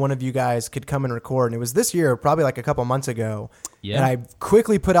neither one of you guys could come and record, and it was this year, probably like a couple months ago. Yeah. And I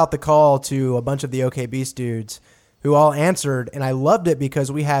quickly put out the call to a bunch of the OK Beast dudes who all answered, and I loved it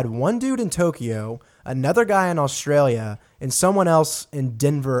because we had one dude in Tokyo, another guy in Australia, and someone else in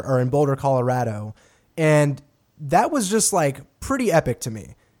Denver or in Boulder, Colorado. And that was just like pretty epic to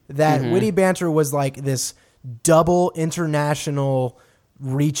me. That Witty Banter was like this double international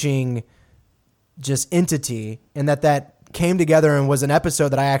reaching just entity, and that came together and was an episode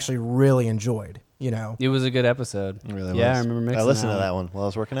that I actually really enjoyed, you know. It was a good episode. It really yeah, was. I remember mixing I listened to that one while I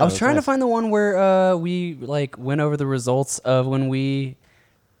was working out. I was trying to find the one where we like went over the results of when we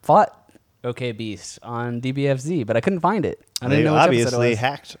fought OK Beast on DBFZ, but I couldn't find it. I didn't know which episode it obviously was.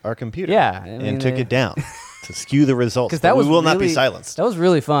 hacked our computer. Yeah, I mean, and took it down to skew the results. Because that but was we will not be really- silenced. That was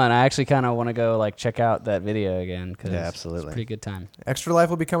really fun. I actually kind of want to go like check out that video again. Cause Yeah, It's absolutely. a pretty good time. Extra Life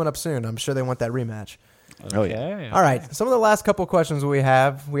will be coming up soon. I'm sure they want that rematch. Oh, yeah. Okay. All right. Some of the last couple questions we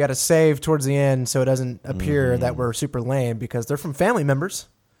have, we got to save towards the end so it doesn't appear that we're super lame, because they're from family members.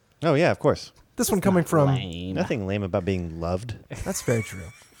 Oh yeah, of course. This one coming from... Lame. Nothing lame about being loved. That's very true.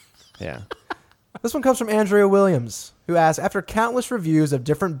 Yeah. This one comes from Andrea Williams, who asks, after countless reviews of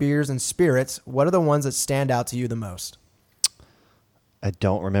different beers and spirits, what are the ones that stand out to you the most? I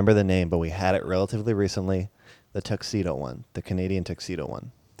don't remember the name, but we had it relatively recently. The tuxedo one, the Canadian tuxedo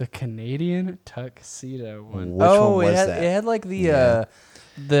one. The Canadian tuxedo one. Which one was it had, that? It had like the Yeah.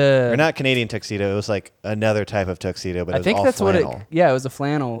 the. Or not Canadian tuxedo. It was like another type of tuxedo, but it I was think all that's flannel. what it. Yeah, it was a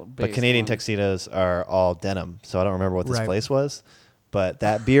flannel. But Canadian tuxedos are all denim, so I don't remember what this Right. place was. But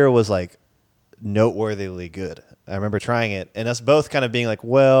that beer was like noteworthily good. I remember trying it, and us both kind of being like,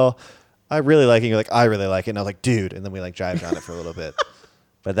 "Well, I really like it." You're like, "I really like it," and I was like, "Dude!" And then we like jived on it for a little bit.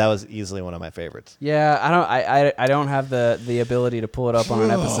 But that was easily one of my favorites. Yeah, I don't have the ability to pull it up on an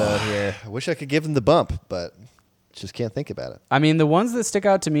episode here. I wish I could give him the bump, but just can't think about it. I mean, the ones that stick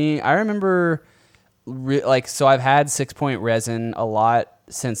out to me, I remember, so I've had 6 Point Resin a lot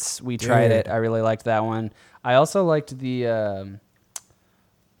since we tried Dude. it. I really liked that one. I also liked the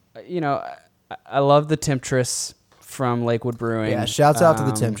I love the Temptress from Lakewood Brewing. Yeah, shouts out to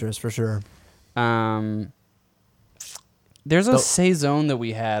the Temptress for sure. There's a saison that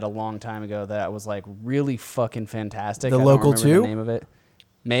we had a long time ago that was like really fucking fantastic. The I don't Local remember 2? the name of it.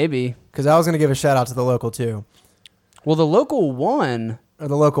 Maybe. Because I was going to give a shout out to the Local 2. Well, the Local 1... Or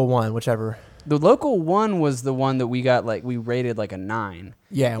the Local 1, whichever. The Local 1 was the one that we got, like, we rated like a 9.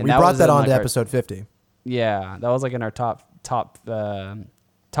 Yeah, And we brought was that in, on like, to our- episode 50. Yeah, that was like in our top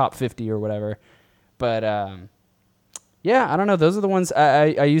 50 or whatever. But yeah, I don't know. Those are the ones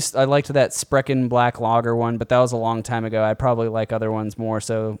I liked that Sprechen Black Lager one, but that was a long time ago. I probably like other ones more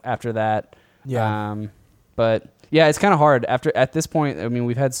so after that. Yeah. But yeah, it's kind of hard at this point. I mean,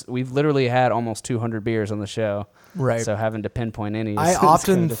 we've literally had almost 200 beers on the show. Right. So having to pinpoint any. I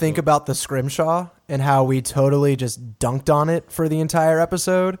often think about the Scrimshaw and how we totally just dunked on it for the entire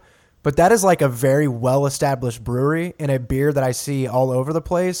episode. But that is like a very well-established brewery and a beer that I see all over the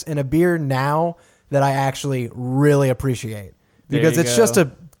place and a beer now that I actually really appreciate. Because There you it's go. just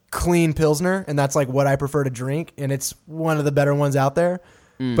a clean Pilsner and that's like what I prefer to drink and it's one of the better ones out there.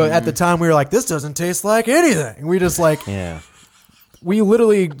 But at the time we were like, this doesn't taste like anything. We just like... Yeah. We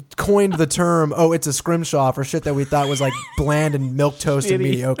literally coined the term, it's a Scrimshaw for shit that we thought was like bland and milquetoast and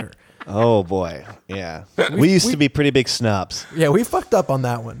mediocre. Oh boy. Yeah. We used to be pretty big snobs. Yeah, we fucked up on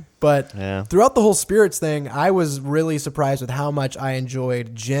that one. But Yeah. throughout the whole spirits thing, I was really surprised with how much I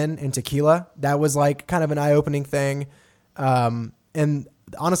enjoyed gin and tequila. That was like kind of an eye-opening thing. And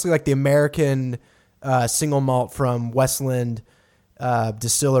honestly, like the American single malt from Westland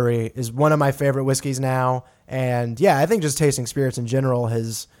Distillery is one of my favorite whiskeys now. And yeah, I think just tasting spirits in general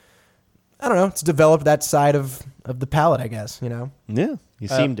has, I don't know, it's developed that side of the palate, I guess, you know? Yeah. You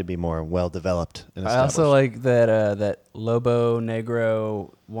seem to be more well developed and I also established. like that Lobo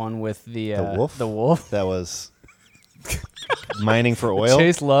Negro one with the wolf? The wolf. That was mining for oil.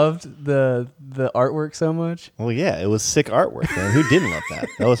 Chase loved the artwork so much. Well, yeah, it was sick artwork, man. Who didn't love that?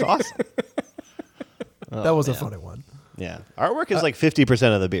 That was awesome. That was a funny one. Yeah. Artwork is like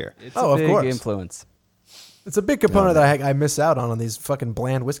 50% of the beer. It's Oh, a of big course. influence. It's a big component that I miss out on these fucking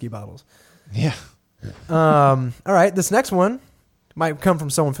bland whiskey bottles. Yeah. All right, this next one might come from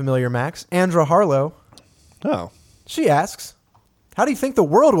someone familiar, Max. Andra Harlow. Oh. She asks, how do you think the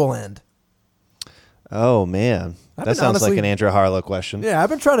world will end? Oh, man. I've That been sounds like honestly- an Andrew Harlow question. Yeah, I've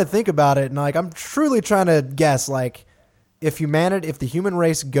been trying to think about it, and like I'm truly trying to guess, like, if the human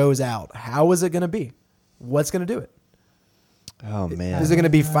race goes out, how is it going to be? What's going to do it? Oh, man. Is it going to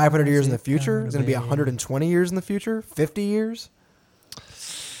be 500 years in the future? Is it going to be 120 years in the future? 50 years?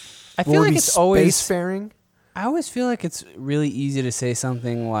 I Will feel it like be it's always. spacefaring? I always feel like it's really easy to say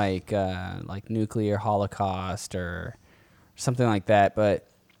something like nuclear holocaust or something like that, but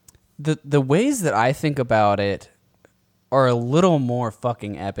the ways that I think about it are a little more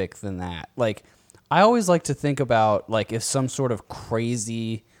fucking epic than that. Like, I always like to think about like if some sort of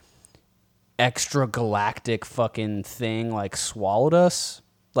crazy extra galactic fucking thing like swallowed us.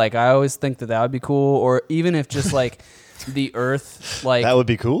 Like, I always think that would be cool, or even if just like the Earth, like That would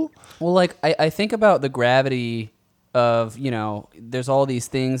be cool. well, like, I think about the gravity of, there's all these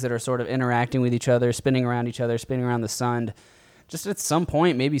things that are sort of interacting with each other, spinning around each other, spinning around the sun. Just at some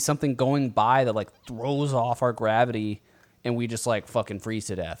point, maybe something going by that, like, throws off our gravity and we just, like, fucking freeze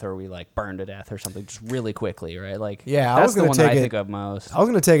to death or we, like, burn to death or something just really quickly, right? Like, Yeah, I that's was the gonna one that I take it- think of most. I was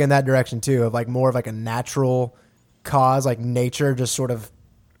going to take it in that direction, too, of like more of like a natural cause, like nature just sort of...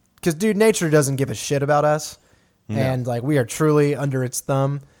 Because, dude, nature doesn't give a shit about us. And, like, we are truly under its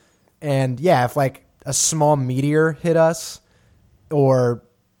thumb. And, yeah, if, like, a small meteor hit us or,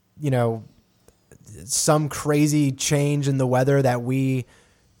 some crazy change in the weather that we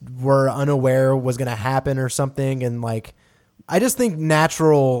were unaware was going to happen or something. And, like, I just think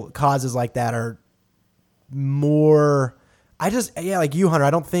natural causes like that are more... like you, Hunter,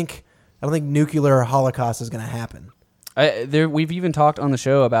 I don't think nuclear holocaust is going to happen. We've even talked on the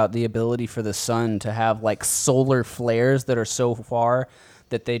show about the ability for the sun to have like solar flares that are so far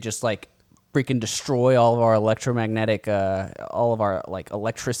that they just like freaking destroy all of our electromagnetic, all of our like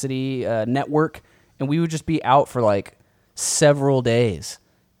electricity network, and we would just be out for like several days,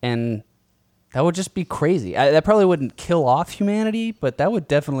 and that would just be crazy. That probably wouldn't kill off humanity, but that would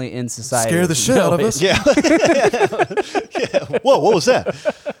definitely end society. Scare the shit out of us. Yeah. Yeah. Whoa, what was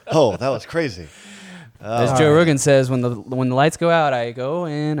that? Oh, that was crazy. As Joe Rogan says, when the lights go out, I go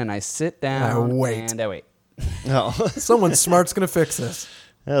in and I sit down I wait. and I wait. No. Someone smart's going to fix this.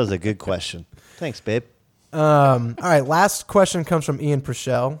 That was a good question. Thanks, babe. All right, last question comes from Ian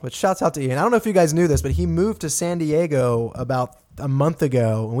Purcell, which shouts out to Ian. I don't know if you guys knew this, but he moved to San Diego about a month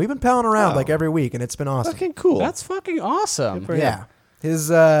ago, and we've been palling around Oh. like every week, and it's been awesome. Fucking cool. That's fucking awesome. Yeah. His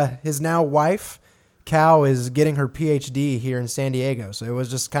now wife, Cal, is getting her PhD here in San Diego. So it was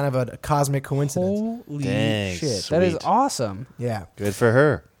just kind of a cosmic coincidence. Holy Dang, shit. That is sweet. awesome. Yeah. Good for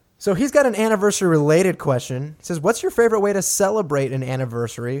her. So he's got an anniversary-related question. He says, what's your favorite way to celebrate an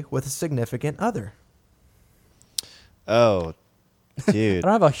anniversary with a significant other? Oh, dude. I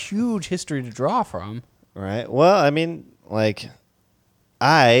don't have a huge history to draw from. Right. Well, I mean, like,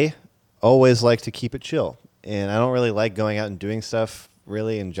 I always like to keep it chill, and I don't really like going out and doing stuff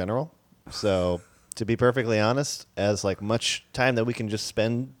really in general. So, to be perfectly honest, as like much time that we can just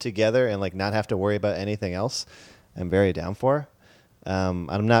spend together and like not have to worry about anything else, I'm very down for.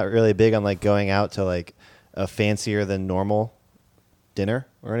 I'm not really big on like going out to like a fancier than normal dinner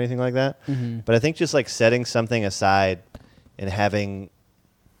or anything like that. Mm-hmm. But I think just like setting something aside and having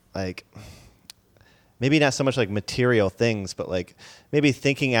like maybe not so much like material things, but like maybe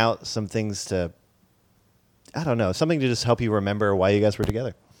thinking out some things to, I don't know, something to just help you remember why you guys were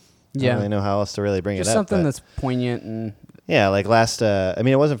together. I Yeah. don't really know how else to really bring Just it up. something but- that's poignant and yeah, like last, I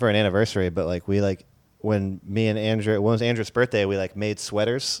mean, it wasn't for an anniversary, but like we like, when me and Andrew, when it was Andrew's birthday, we like made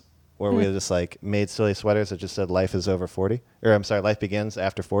sweaters where we just like made silly sweaters that just said life is over 40, or I'm sorry, life begins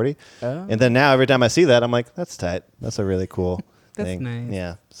after 40. Oh. And then now every time I see that, I'm like, that's tight. That's a really cool That's thing. nice.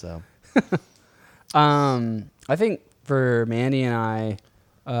 Yeah. So, I think for Mandy and I,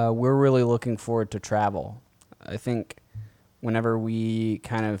 we're really looking forward to travel. I think whenever we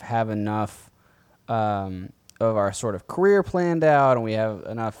kind of have enough of our sort of career planned out and we have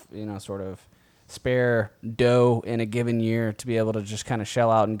enough, sort of spare dough in a given year to be able to just kind of shell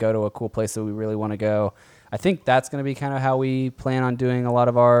out and go to a cool place that we really want to go, I think that's going to be kind of how we plan on doing a lot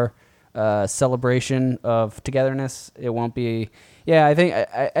of our celebration of togetherness. It won't be... Yeah,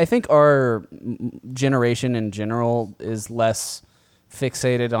 I think our generation in general is less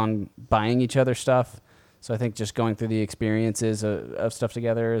fixated on buying each other stuff. So I think just going through the experiences of stuff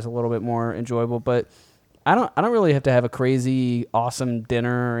together is a little bit more enjoyable. But I don't really have to have a crazy awesome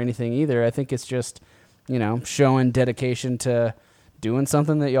dinner or anything either. I think it's just, showing dedication to doing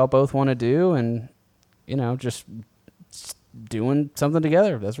something that y'all both want to do and, just doing something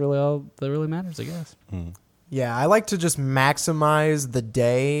together. That's really all that really matters, I guess. Yeah, I like to just maximize the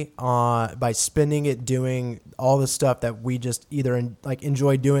day by spending it doing all the stuff that we just either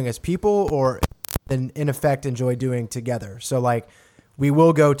enjoy doing as people or in effect enjoy doing together. So like we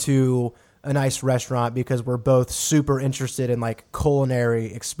will go to a nice restaurant because we're both super interested in like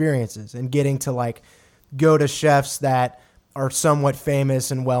culinary experiences and getting to like go to chefs that are somewhat famous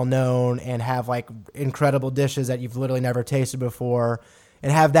and well known and have like incredible dishes that you've literally never tasted before,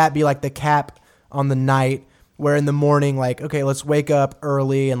 and have that be like the cap on the night, where in the morning, like, okay, let's wake up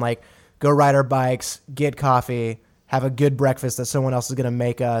early and like go ride our bikes, get coffee, have a good breakfast that someone else is going to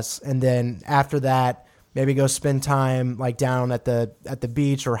make us. And then after that, maybe go spend time like down at the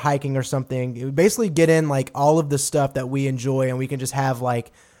beach or hiking or something. It would basically get in like all of the stuff that we enjoy, and we can just have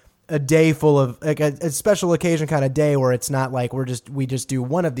like a day full of like a special occasion kind of day where it's not like we just do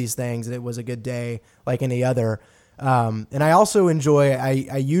one of these things and it was a good day like any other. And I also enjoy,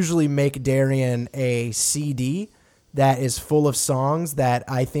 I usually make Darian a CD that is full of songs that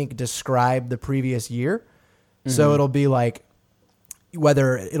I think describe the previous year. Mm-hmm. So it'll be like,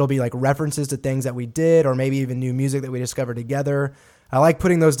 whether it'll be like references to things that we did or maybe even new music that we discovered together. I like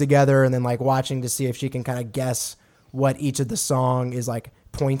putting those together and then like watching to see if she can kind of guess what each of the song is like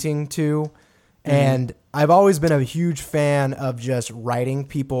pointing to. Mm-hmm. And I've always been a huge fan of just writing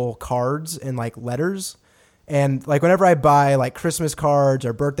people cards and like letters. And like whenever I buy like Christmas cards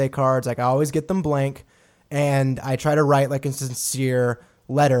or birthday cards, like I always get them blank and I try to write like a sincere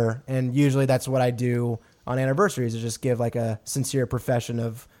letter. And usually that's what I do on anniversaries, is just give like a sincere profession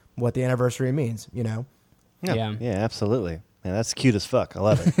of what the anniversary means, Yeah. Yeah, absolutely. Man, that's cute as fuck. I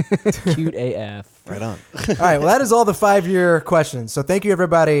love it. Cute AF. Right on. All right. Well, that is all the 5-year questions. So thank you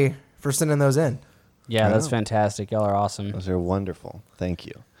everybody for sending those in. Yeah, that's Wow. fantastic. Y'all are awesome. Those are wonderful. Thank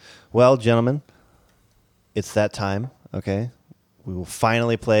you. Well, gentlemen, it's that time, okay? We will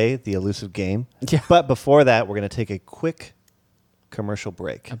finally play the elusive game. Yeah. But before that, we're going to take a quick commercial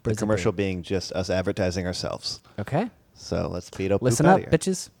break. The busy commercial being just us advertising ourselves. Okay. So let's beat up. Listen up,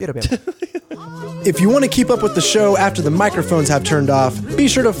 bitches. If you want to keep up with the show after the microphones have turned off, be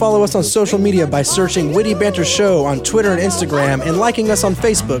sure to follow us on social media by searching Witty Banter Show on Twitter and Instagram and liking us on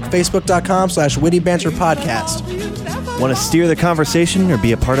Facebook, facebook.com/Witty Banter Podcast. Want to steer the conversation or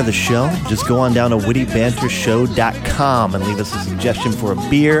be a part of the show? Just go on down to wittybantershow.com and leave us a suggestion for a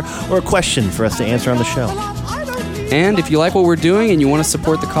beer or a question for us to answer on the show. And if you like what we're doing and you want to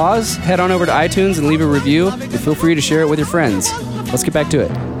support the cause, head on over to iTunes and leave a review, and feel free to share it with your friends. Let's get back to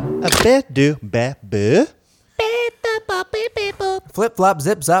it. Flip, flop,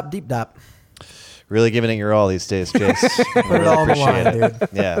 zip, zop, deep dop. Really giving it your all these days, Chase. Put it all on the line, dude.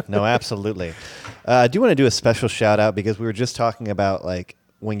 Yeah, no, absolutely. I do want to do a special shout out because we were just talking about like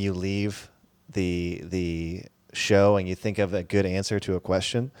when you leave the show and you think of a good answer to a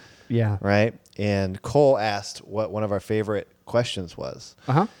question, Yeah. right? And Cole asked what one of our favorite questions was.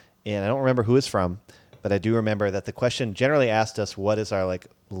 Uh-huh. And I don't remember who it's from, but I do remember that the question generally asked us what is our like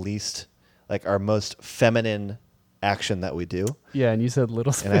least, like our most feminine action that we do. Yeah, and you said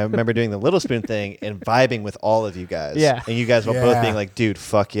little spoon. And I remember doing the Little Spoon thing and vibing with all of you guys. Yeah. And you guys were both Yeah. being like, dude,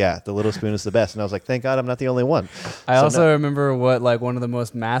 fuck yeah, the Little Spoon is the best. And I was like, thank God I'm not the only one. I So also no- remember what like one of the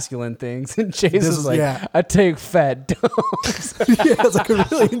most masculine things, and Chase This was is- like, yeah. "I take fat dumps. Yeah, it's like I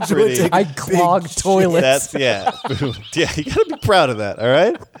really enjoy Pretty- taking I big clog shit. toilets." That's, yeah. Yeah, you got to be proud of that, all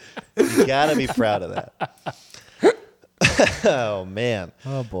right? You got to be proud of that. Oh, man.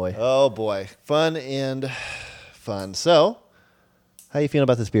 Oh boy. Oh, boy. Fun and fun. So, how you feeling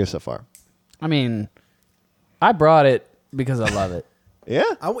about this beer so far? I mean, I brought it because I love it. Yeah?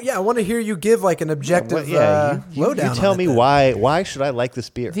 I want to hear you give like an objective you lowdown. tell on me it then. why should I like this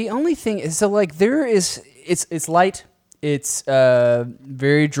beer? The only thing is, so like there is, it's light, it's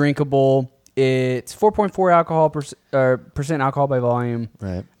very drinkable. It's 4.4 alcohol percent alcohol by volume.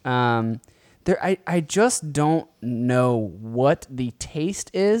 Right. I just don't know what the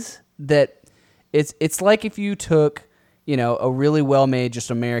taste is. That it's like if you took, you know, a really well made just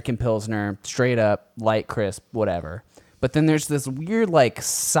American Pilsner, straight up light, crisp, whatever. But then there's this weird like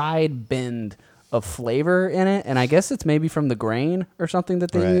side bend of flavor in it, and I guess it's maybe from the grain or something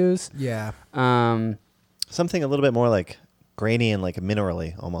that they Right. use. Yeah. Something a little bit more like grainy and like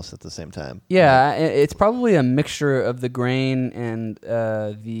minerally almost at the same time. Yeah, it's probably a mixture of the grain and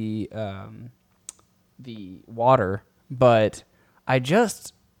the water, but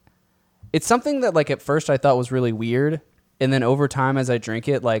it's something that like at first I thought was really weird, and then over time as I drink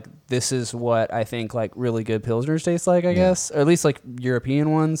it, like this is what I think like really good Pilsners taste like, I guess, or at least like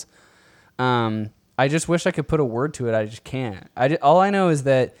European ones. I just wish I could put a word to it. I just can't. All I know is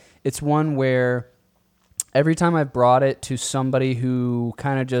that it's one where every time I've brought it to somebody who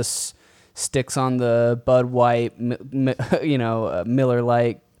kind of just sticks on the Bud White, Miller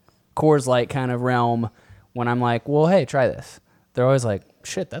Lite, Coors Light kind of realm, when I'm like, well, hey, try this, they're always like,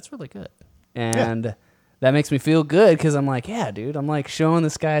 shit, that's really good. And that makes me feel good because I'm like, yeah, dude, I'm like showing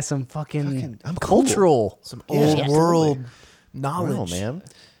this guy some fucking I'm cool. cultural. Some Yeah, old absolutely. world Oh, knowledge. man.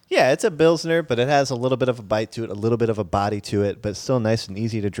 Yeah, it's a Pilsner, but it has a little bit of a bite to it, a little bit of a body to it, but still nice and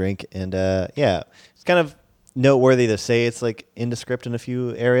easy to drink. And yeah, it's kind of noteworthy to say it's like indescript in a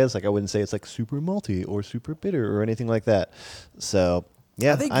few areas. Like I wouldn't say it's like super malty or super bitter or anything like that. So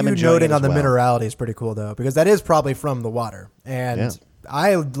yeah, I think I'm you enjoying noting it on as the well. minerality is pretty cool though, because that is probably from the water, and Yeah.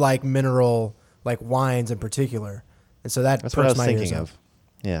 I like mineral like wines in particular, and so that That's what I perks was my ears thinking up. of.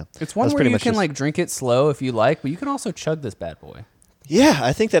 Yeah, It's That one was where pretty you much can just- like drink it slow if you like, but you can also chug this bad boy. Yeah,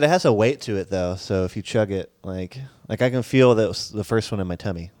 I think that it has a weight to it though. So if you chug it, like I can feel that was the first one in my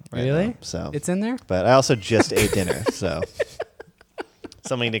tummy. Right Really? now, so It's in there? But I also just ate dinner, so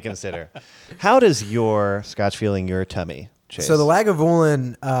something to consider. How does your Scotch feel in your tummy, Chase? So the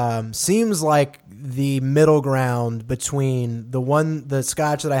Lagavulin seems like the middle ground between the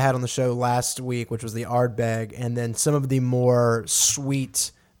Scotch that I had on the show last week, which was the Ardbeg, and then some of the more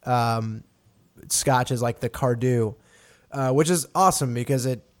sweet Scotches like the Cardew, which is awesome because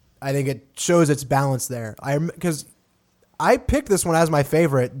I think it shows its balance there. Because I picked this one as my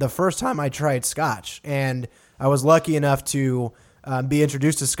favorite the first time I tried Scotch, and I was lucky enough to be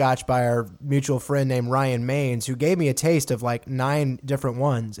introduced to Scotch by our mutual friend named Ryan Maines, who gave me a taste of like 9 different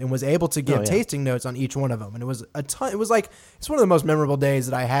ones and was able to give yeah. tasting notes on each one of them. And it was a ton. It was like, it's one of the most memorable days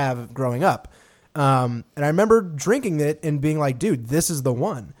that I have growing up. And I remember drinking it and being like, dude, this is the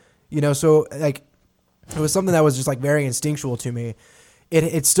one, so like, it was something that was just like very instinctual to me.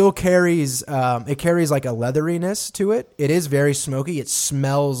 It still carries like a leatheriness to it. It is very smoky. It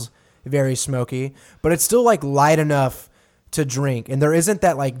smells very smoky, but it's still like light enough to drink. And there isn't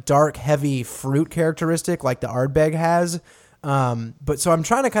that like dark, heavy fruit characteristic like the Ardbeg has. But so I'm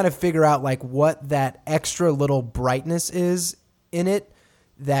trying to kind of figure out like what that extra little brightness is in it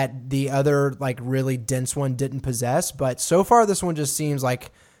that the other like really dense one didn't possess. But so far this one just seems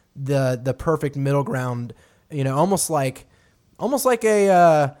like the perfect middle ground, almost like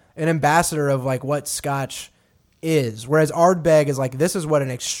an ambassador of like what Scotch is. Whereas Ardbeg is like, this is what an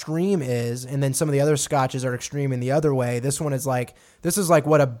extreme is, and then some of the other Scotches are extreme in the other way. This one is like, this is like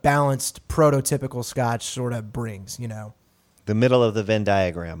what a balanced prototypical Scotch sort of brings, the middle of the Venn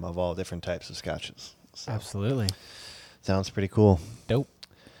diagram of all different types of Scotches. So, Absolutely. sounds pretty cool. Dope.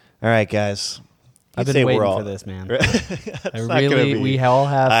 All right, guys. I've say been we're waiting all- for this, man. It's I not gonna really, be- we all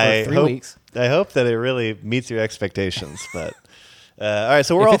have for 3 weeks. I hope that it really meets your expectations. But all right,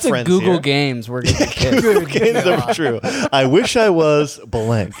 so we're If all it's a friends Google here. Games, we're gonna get pissed. Good Okay, God. that's true. I wish I was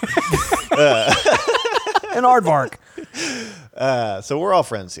blank. An aardvark. So we're all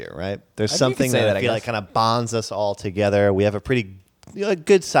friends here, right? There's You could something say that that, I I feel guess. like kind of bonds us all together. We have a pretty a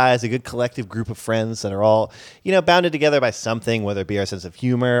good size, a good collective group of friends that are all, bounded together by something, whether it be our sense of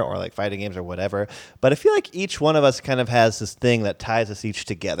humor or like fighting games or whatever. But I feel like each one of us kind of has this thing that ties us each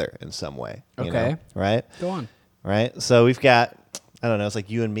together in some way. you know, Okay. right? Go on. Right? So we've got, I don't know, it's like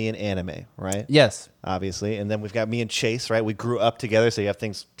you and me and anime, right? Yes. Obviously. And then we've got me and Chase, right? We grew up together, so you have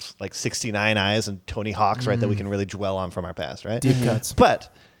things like 69 Eyes and Tony Hawk's, right, that we can really dwell on from our past, right? Deep cuts. But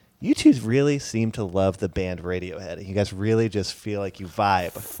you two really seem to love the band Radiohead. You guys really just feel like you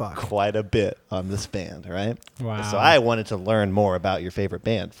vibe quite a bit on this band, right? Wow. So I wanted to learn more about your favorite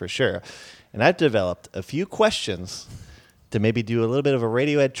band for sure. And I've developed a few questions to maybe do a little bit of a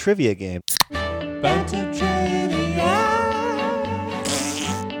Radiohead trivia game.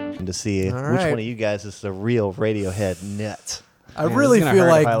 And to see All which right. one of you guys is the real Radiohead nut. I Man, really this is gonna feel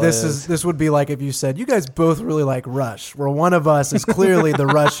hurt if like I this lose. is this would be like if you said you guys both really like Rush, where one of us is clearly the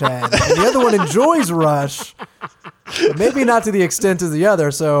Rush head, and the other one enjoys Rush, but maybe not to the extent of the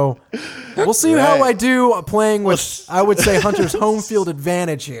other. So we'll see how Right. I do playing with, I would say, Hunter's home field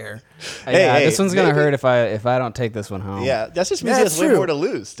advantage here. Yeah, hey, this one's gonna maybe- hurt if I don't take this one home. Yeah, that's just means Yeah, he it's has way true. more to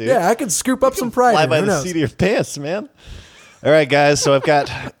lose, dude. Yeah, I could scoop up some pride. Fly here. by Who the knows? seat of your pants, man. All right, guys. So I've got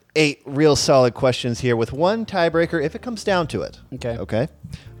 8 real solid questions here with one tiebreaker if it comes down to it. Okay. Okay.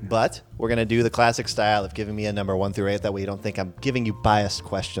 But we're going to do the classic style of giving me a number 1 through 8. That way you don't think I'm giving you biased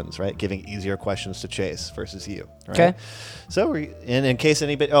questions, right? Giving easier questions to Chase versus you. Right? Okay. So in case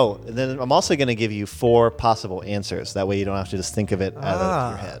anybody... Oh, and then I'm also going to give you 4 possible answers. That way you don't have to just think of it out of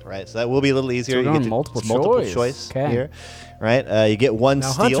your head, right? So that will be a little easier. So we're You going get to- multiple it's multiple choice. choice Okay. here, right? You get 1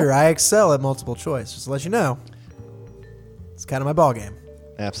 Now, steal. Hunter, I excel at multiple choice. Just to let you know, it's kind of my ball game.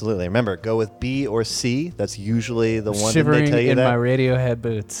 Absolutely. Remember, go with B or C. That's usually the one that Shivering they tell you in that. my Radiohead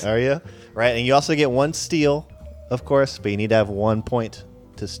boots. Are you? Right. And you also get 1 steal, of course, but you need to have 1 point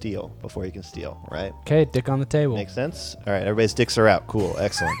to steal before you can steal, right? Okay, dick on the table. Makes sense? All right. Everybody's dicks are out. Cool.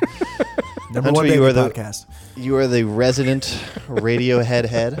 Excellent. Number Hunter, one you baby are the- podcast. You are the resident Radiohead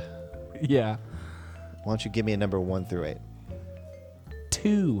head. Yeah. Why don't you give me a number 1 through 8?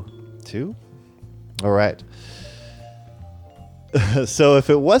 2. 2? All right. So if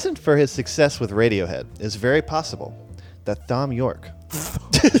it wasn't for his success with Radiohead, it's very possible that Thom Yorke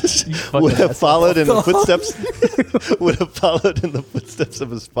would have followed in the footsteps of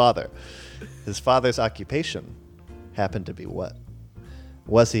his father. His father's occupation happened to be what?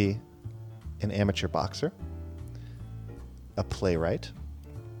 Was he an amateur boxer, a playwright,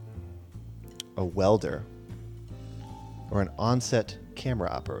 a welder, or an on-set camera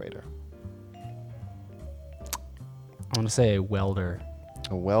operator? I want to say a welder.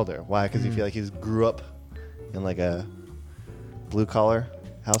 A welder. Why? Because you feel like he grew up in like a blue-collar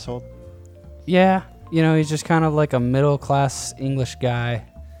household? Yeah, he's just kind of like a middle-class English guy.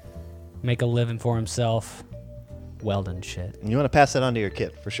 Make a living for himself. Welding shit. And you want to pass that on to your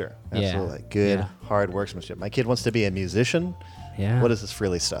kid, for sure. Yeah. Absolutely. Good, Yeah. hard workmanship. My kid wants to be a musician. Yeah. What is this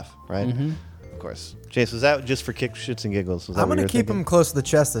frilly stuff, right? Mhm. Of course. Chase, was that just for kick, shits, and giggles? Was that I'm what going you to were keep thinking? him close to the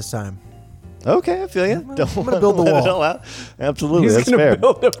chest this time. Okay, I feel you. I'm gonna build the let it wall. all out. Absolutely, He's that's gonna fair.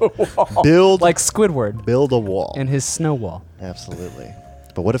 build a wall. Build like Squidward build a wall. and his snow wall. Absolutely.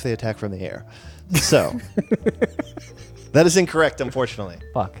 But what if they attack from the air? So, that is incorrect, unfortunately.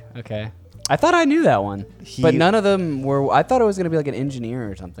 Fuck. Okay. I thought I knew that one, but none of them were. I thought it was gonna be like an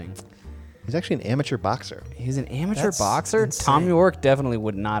engineer or something. He's actually an amateur boxer. He's an amateur That's boxer. insane. Tom Yorke definitely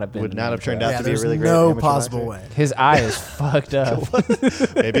would not have been. Would an not have turned amateur. out Yeah, to be a there's really great no amateur possible boxer. way. His eye is fucked up.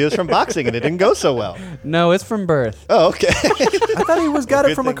 Maybe it was from boxing and it didn't go so well. No, it's from birth. Oh, okay. I thought he got it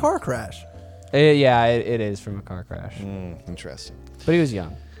Good from thing. a car crash. Yeah, it is from a car crash. Interesting. But he was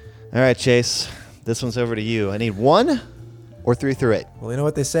young. All right, Chase. This one's over to you. I need 1 or 3 through 8. Well, you know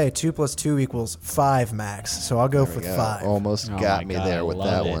what they say: 2 + 2 = 5 max. So I'll go There for we go. 5. Almost Oh got my me God, there I with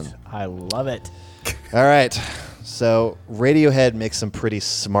love that it. one. I love it. All right. So Radiohead makes some pretty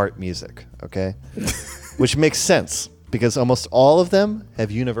smart music, okay? Which makes sense because almost all of them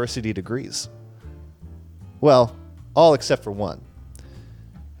have university degrees. Well, all except for one.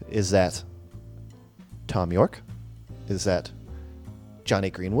 Is that Thom Yorke? Is that Johnny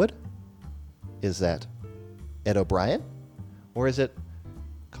Greenwood? Is that Ed O'Brien? Or is it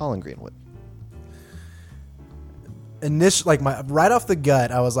Colin Greenwood? Right off the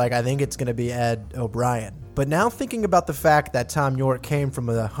gut, I was like, I think it's going to be Ed O'Brien. But now thinking about the fact that Tom York came from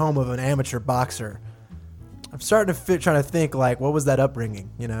the home of an amateur boxer, I'm starting to trying to think like, what was that upbringing?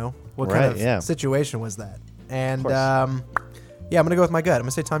 You know, what kind of situation was that? And I'm gonna go with my gut. I'm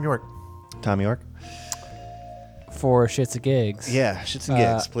gonna say Tom York. Tom York. For shits and gigs. Yeah, shits and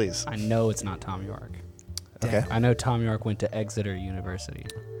gigs, please. I know it's not Tom York. Okay. I know Tom York went to Exeter University.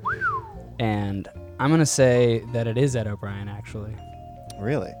 And I'm going to say that it is Ed O'Brien, actually.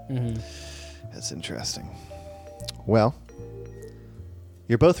 Really? Mm-hmm. That's interesting. Well,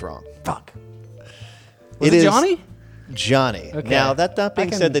 you're both wrong. Fuck. Was it Johnny? Johnny. Okay. Now, that not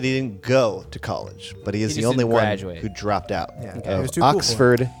being said that he didn't go to college, but he is the only one who dropped out Yeah. of Okay. He was too cool for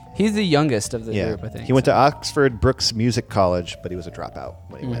Oxford. He's the youngest of the group, I think. He went to Oxford Brooks Music College, but he was a dropout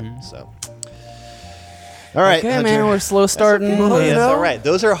when he went. So, all right, Okay, Hunter. man, we're slow starting. Well, Yeah, you that's know, all right.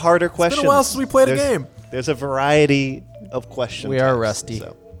 Those are harder questions. been a while since we played a There's- game. There's a variety of questions. We are rusty.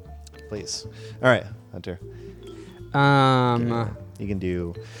 So, please. All right, Hunter. You can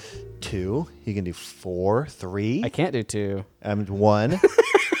do 2. You can do 4, 3. I can't do 2. 1,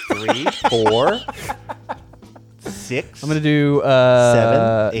 3, 4, 6. I'm going to do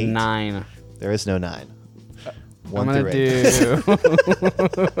 7, 8. 9. There is no 9. I'm 1 going through to 8. do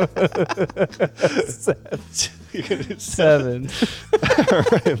You're gonna do 7. All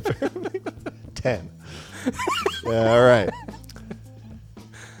right, perfect. 10. All right.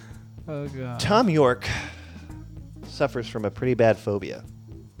 Oh, God. Tom York suffers from a pretty bad phobia.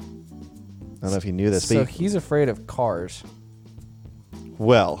 I don't know if you knew this, So but he's afraid of cars.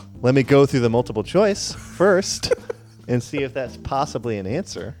 well, let me go through the multiple choice first and see if that's possibly an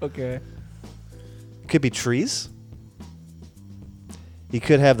answer. Okay. Could be trees. He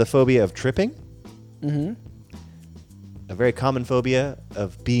could have the phobia of tripping. Mm-hmm. A very common phobia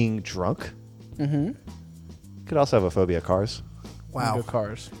of being drunk. Mm-hmm. Could also have a phobia of cars. Wow. Go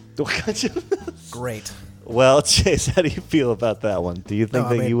cars. Great. Well, Chase, how do you feel about that one? Do you think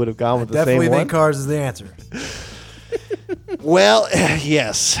that you would have gone with the same Definitely one? think cars is the answer. Well,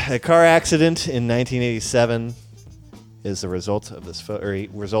 yes. A car accident in 1987 is the result of this, or he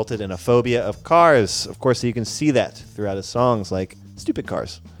resulted in a phobia of cars. Of course, you can see that throughout his songs like Stupid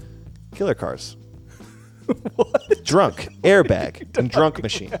Cars, Killer Cars, Drunk, Airbag, and Drunk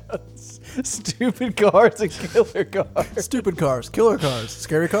Machine. Stupid cars and killer cars. Stupid cars, killer cars,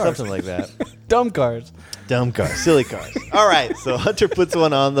 scary cars. Something like that. Dumb cars. Dumb cars, silly cars. All right, so Hunter puts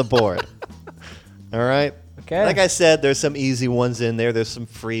one on the board. All right. Okay. Like I said, there's some easy ones in there. There's some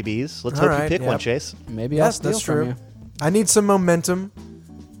freebies. Let's All hope you right, pick one, yep. Chase. Maybe I'll Yes, steal that's from true. you. I need some momentum,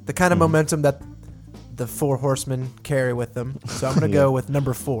 the kind of momentum that the 4 horsemen carry with them. So I'm going to go with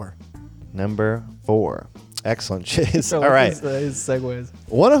number 4. Number 4. Excellent, Chase. So All right. His segues.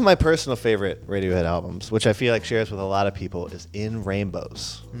 One of my personal favorite Radiohead albums, which I feel like shares with a lot of people, is In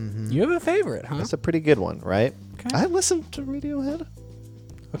Rainbows. You have a favorite, huh? That's a pretty good one, right? Okay. I listened to Radiohead.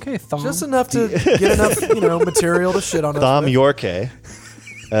 Okay, Thom. Just enough to get enough, material to shit on us. Thom with. Yorke.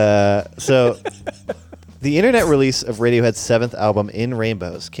 So, the internet release of Radiohead's 7th album, In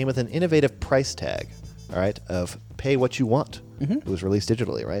Rainbows, came with an innovative price tag, all right, of pay what you want. It was released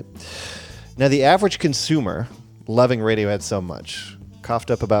digitally, right? Now, the average consumer, loving Radiohead so much, coughed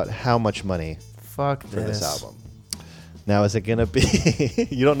up about how much money Fuck for this this album. Now, is it going to be...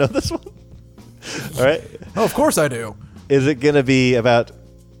 You don't know this one? All right. Oh, of course I do. Is it going to be about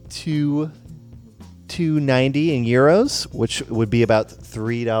 $290 in euros, which would be about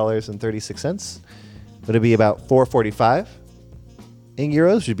 $3.36? Would it be about $4.45 in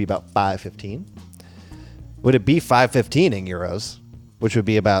euros, which would be about $5.15? Would it be $5.15 in euros, which would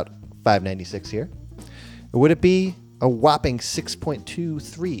be about $5.96 here? Or would it be a whopping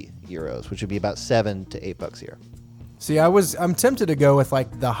 6.23 euros, which would be about $7 to $8 here? See, I'm tempted to go with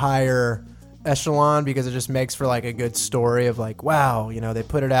like the higher echelon because it just makes for like a good story of like, wow, they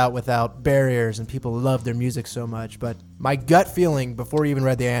put it out without barriers and people love their music so much. But my gut feeling before you even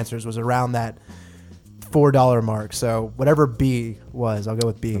read the answers was around that $4 mark. So whatever B was, I'll go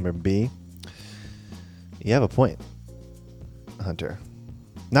with B. Number B. You have a point, Hunter.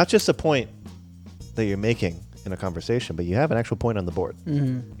 Not just a point that you're making in a conversation, but you have an actual point on the board.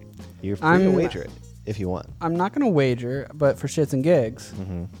 Mm-hmm. You're free to wager it if you want. I'm not going to wager, but for shits and gigs,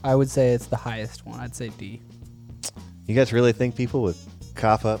 I would say it's the highest one. I'd say D. You guys really think people would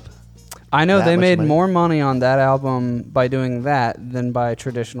cough up? I know that they much made money? more money on that album by doing that than by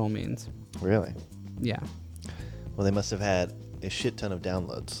traditional means. Really? Yeah. Well, they must have had a shit ton of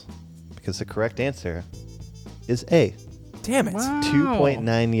downloads because the correct answer is A. Damn it. Wow. 2.9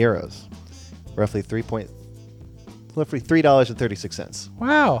 euros, roughly $3.36.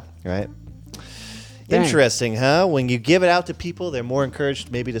 Wow. Right? Dang. Interesting, huh? When you give it out to people, they're more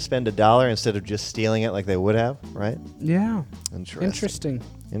encouraged maybe to spend $1 instead of just stealing it like they would have, right? Yeah. Interesting.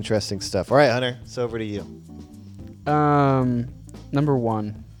 Interesting stuff. All right, Hunter, it's over to you. Number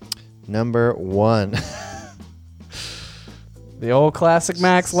one. Number 1. The old classic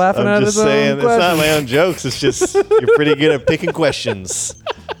Max laughing I'm at just his saying, own it's not question. my own jokes. It's just you're pretty good at picking questions.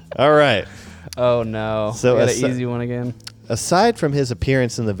 All right. Oh no. So So got as- an easy one again. Aside from his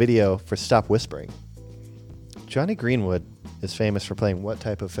appearance in the video for Stop Whispering, Johnny Greenwood is famous for playing what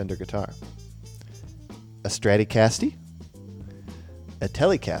type of Fender guitar? A Stratocaster, a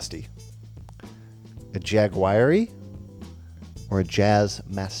Telecaster, a Jaguar, or a Jazz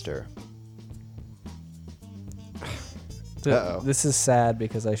Master? Uh-oh. This is sad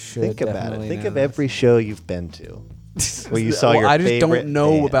because I should Think about it. definitely Think know of this. every show you've been to where you saw Well, your I just favorite don't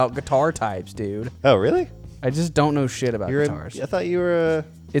know band. about guitar types, dude. Oh, really? I just don't know shit about You're guitars. I thought you were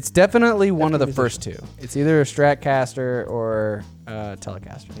It's definitely one of the musician. first two. It's either a Stratcaster or a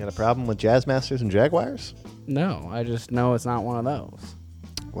Telecaster. you got a problem with Jazz Masters and Jaguars? No, I just know it's not one of those.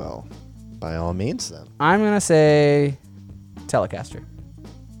 Well, by all means then. I'm gonna say Telecaster.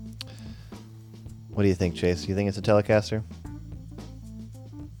 What do you think, Chase? You think it's a Telecaster?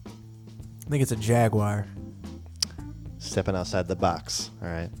 I think it's a Jaguar. Stepping outside the box. All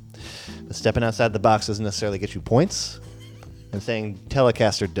right. But stepping outside the box doesn't necessarily get you points. And saying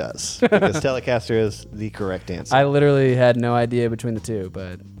Telecaster does. Because Telecaster is the correct answer. I literally had no idea between the two,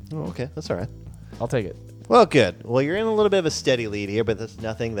 but Oh, okay. That's all right. I'll take it. Well, good. Well, you're in a little bit of a steady lead here, but that's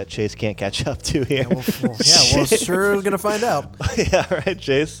nothing that Chase can't catch up to here. Sure gonna find out. Yeah, all right,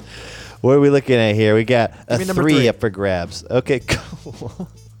 Chase. What are we looking at here? We got a me number 3 3. up for grabs. Okay, cool.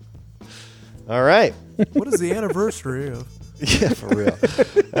 All right. What is the anniversary of? Yeah, for real.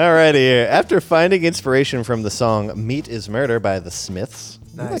 All righty here. After finding inspiration from the song Meat is Murder by the Smiths,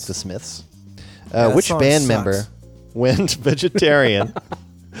 I like Nice. the Smiths, that which song band sucks. member went vegetarian,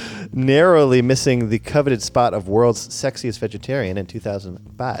 narrowly missing the coveted spot of world's sexiest vegetarian in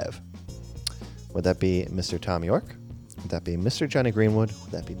 2005? Would that be Mr. Tom York? Would that be Mr. Johnny Greenwood?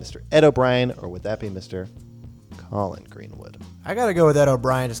 Would that be Mr. Ed O'Brien? Or would that be Mr. Colin Greenwood? I gotta go with Ed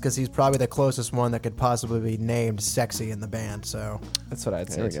O'Brien just because he's probably the closest one that could possibly be named sexy in the band. So That's what I'd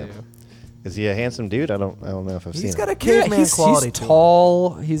There say we go. too. Is he a handsome dude? I don't know if I've seen he's him. got a caveman he's quality to him.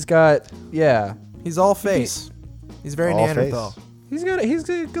 tall. He's got He's all face. He's very All Neanderthal. face. he's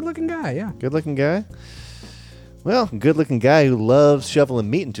a good looking guy. Yeah. Good looking guy? Well, good looking guy who loves shoveling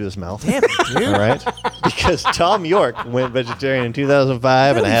meat into his mouth. Damn it, dude. All right? Because Tom York went vegetarian in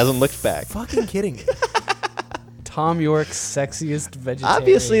 2005 and hasn't looked back. Fucking kidding me. Tom York's sexiest vegetarian.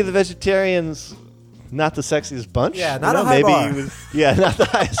 Obviously, the vegetarians, not the sexiest bunch. Yeah, You not know, a high maybe bar. he was, yeah, not the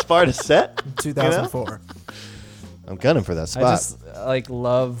highest bar to set. 2004. I'm gunning for that I spot. just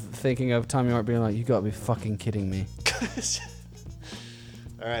love thinking of Tom York being like, "You gotta be fucking kidding me."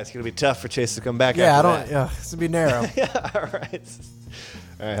 All right, it's gonna be tough for Chase to come back. Yeah, I after don't. Yeah, it's gonna be narrow. that. Yeah, all right. All right,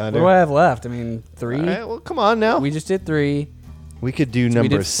 What Hunter. do I have left? I mean, 3. All right, well, come on now. We just did 3. We could do We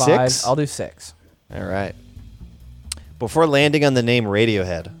number did 5. 6. I'll do 6. All right. Before landing on the name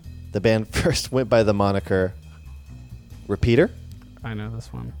Radiohead, the band first went by the moniker Repeater, I know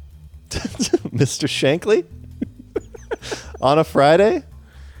this one. Mr. Shankly, On a Friday,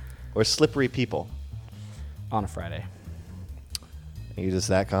 or Slippery People. On a Friday. Are you just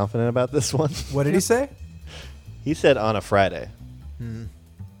that confident about this one? What did he say? He said On a Friday.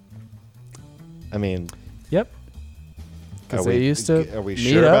 I mean, Yep. Are Because we- they used to are we meet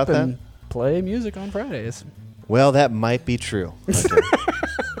sure up about and play music on Fridays. well, that might be true. Hunter.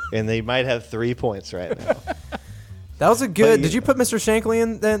 And they might have 3 points right now. That was a good. you- Did you put Mr. Shankly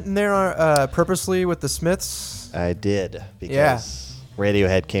in there purposely with the Smiths? I did because Yeah.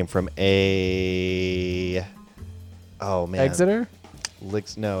 Radiohead came from a. Oh man, Exeter?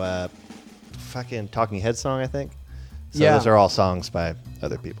 Fucking Talking Head song, I think. So Yeah. those are all songs by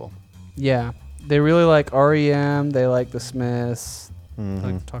other people. Yeah. They really like REM. They like the Smiths. Mhm.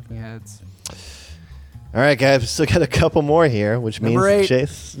 Like Talking Heads. All right, guys, we still got a couple more here, which Number means 8.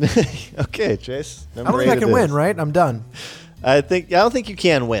 Chase. Okay, Chase. I don't think I can win, right? I'm done. I don't think you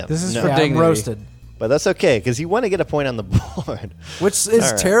can win. This is no. for Yeah, dignity. I'm roasted. But that's okay because you want to get a point on the board. Which is All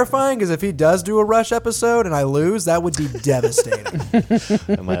right. terrifying because if he does do a Rush episode and I lose, that would be devastating.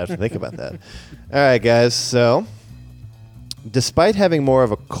 I might have to think about that. All right, guys. So, despite having more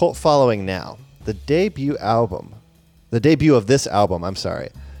of a cult following now, the debut of this album,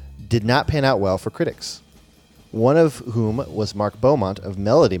 did not pan out well for critics. One of whom was Mark Beaumont of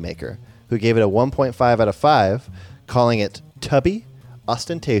Melody Maker, who gave it a 1.5 out of 5, calling it tubby,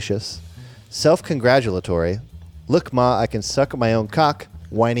 ostentatious, self-congratulatory, look ma, I can suck my own cock,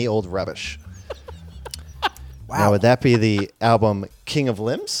 whiny old rubbish. Wow. Now, would that be the album King of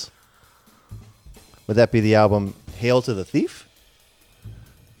Limbs? Would that be the album Hail to the Thief?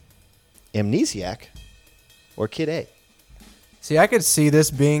 Amnesiac? Or Kid A? See, I could see this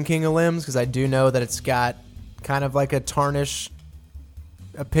being King of Limbs because I do know that it's got kind of like a tarnish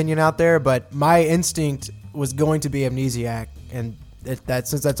opinion out there, but my instinct was going to be Amnesiac, and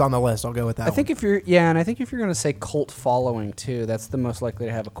since that's on the list, I'll go with that. I think if you're and I think if you're going to say cult following too, that's the most likely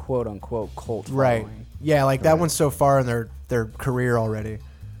to have a quote unquote cult right. following. Yeah, like that one's so far in their career already.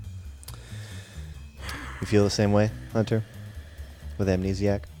 You feel the same way, Hunter? With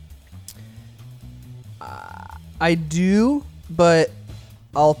Amnesiac? I do, but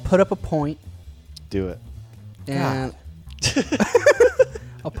I'll put up a point, Do it. and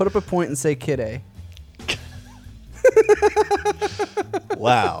I'll put up a point and say Kid A.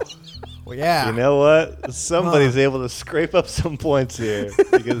 Wow. Well, yeah. You know what? Somebody's able to scrape up some points here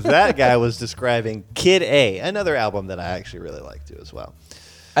because that guy was describing Kid A, another album that I actually really like too as well.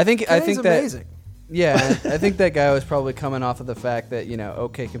 I think Kid A's that amazing. yeah, I think that guy was probably coming off of the fact that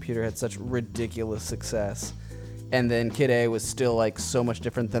OK Computer had such ridiculous success, and then Kid A was still like so much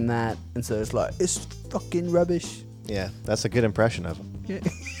different than that, and so it's like it's fucking rubbish. Yeah, that's a good impression of him. Yeah.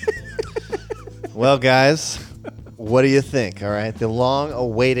 Well, guys, what do you think? All right, the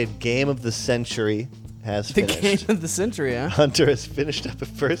long-awaited game of the century has The finished. game of the century, huh? Hunter has finished up at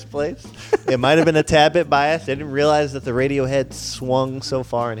first place. It might have been a tad bit biased. I didn't realize that the Radiohead swung so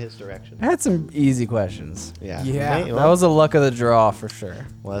far in his direction. I had some easy questions. Yeah. Yeah. Hey, That was a luck of the draw for sure.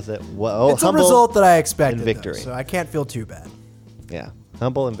 was it? Well, It's a humble result that I expected, and victory. though, so I can't feel too bad. Yeah,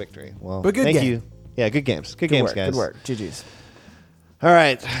 humble and victory. Well, But good thank game. you. Yeah, good games. Good Good games, work, guys. good work. GG's. All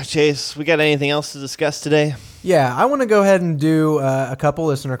right, Chase, we got anything else to discuss today? Yeah, I want to go ahead and do a couple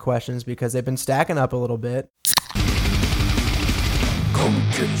listener questions because they've been stacking up a little bit.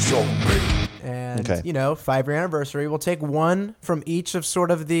 And, Okay. 5-year anniversary. We'll take one from each of sort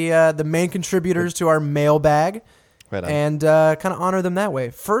of the main contributors to our mailbag Right on. and kind of honor them that way.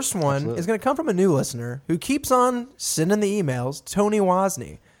 First one Absolutely. is going to come from a new listener who keeps on sending the emails, Tony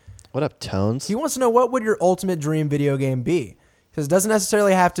Wozni. What up, Tones? He wants to know, what would your ultimate dream video game be? Because it doesn't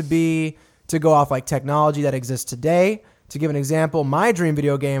necessarily have to be to go off like technology that exists today. To give an example, my dream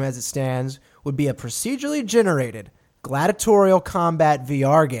video game as it stands would be a procedurally generated gladiatorial combat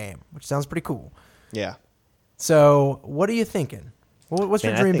VR game, which sounds pretty cool. Yeah. So what are you thinking? What's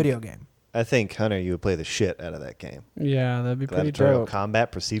your Man, I dream think- video game? I think, Hunter, you would play the shit out of that game. Yeah, that'd be pretty Gladiatorial dope.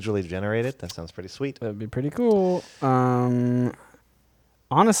 combat, procedurally generated. That sounds pretty sweet. That'd be pretty cool.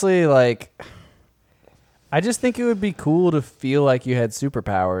 Honestly, like, I just think it would be cool to feel like you had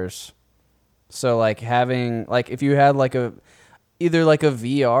superpowers. So, like, having, like, if you had, like, either, like, a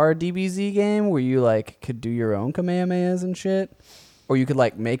VR DBZ game where you, like, could do your own Kamehamehas and shit, or you could,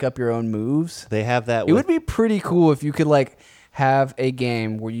 like, make up your own moves. They have that. It with, would be pretty cool if you could, like, have a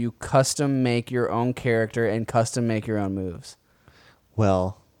game where you custom make your own character and custom make your own moves.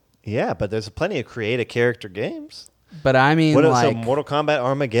 Well, yeah, but there's plenty of create a character games. But I mean, So like, Mortal Kombat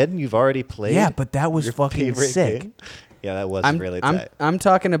Armageddon, you've already played. yeah, but that was your fucking favorite sick. game? Yeah, that was really tight. I'm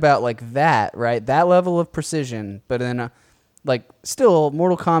talking about like that, right? That level of precision, but then like still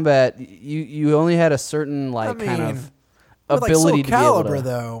Mortal Kombat, you only had a certain like kind of with, ability like, to be Soul able Calibur, to.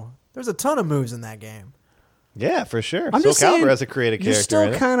 though, there's a ton of moves in that game. Yeah, for sure. I'm Soul just saying, Calibur has a creative you're character still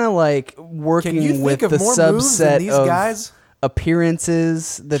in it. kind of like working Can you with think of the more moves than subset these of guys?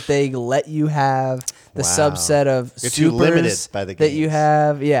 appearances that they let you have, the Wow. subset of You're too limited supers by the that you games.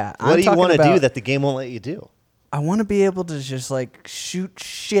 have. Yeah, What do you want to do that the game won't let you do? I want to be able to just like shoot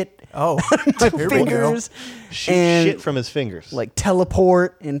shit Oh, my here we go. fingers Shoot and shit from his fingers. like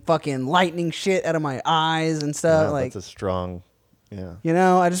teleport and fucking lightning shit out of my eyes and stuff. Wow, like, that's a strong.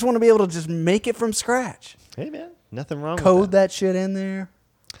 Yeah. I just want to be able to just make it from scratch. Hey man, nothing wrong Code with that. that shit in there.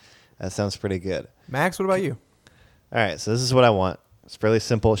 That sounds pretty good. Max, what about you? All right, so this is what I want. It's fairly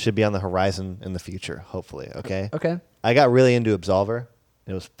simple. It should be on the horizon in the future, hopefully. Okay. Okay. I got really into Absolver.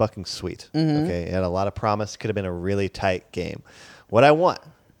 It was fucking sweet. Mm-hmm. Okay. It had a lot of promise. Could have been a really tight game. What I want,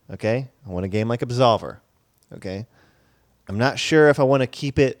 okay? I want a game like Absolver. Okay. I'm not sure if I want to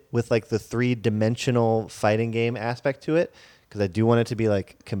keep it with like the 3-dimensional fighting game aspect to it, because I do want it to be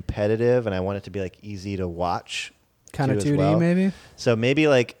like competitive and I want it to be like easy to watch. Kind of too, as 2D well. maybe. So maybe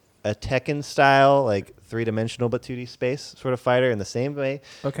like a Tekken style, like 3-dimensional but 2D space sort of fighter in the same way.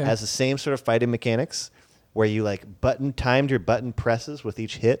 Okay. Has the same sort of fighting mechanics where you like timed your button presses with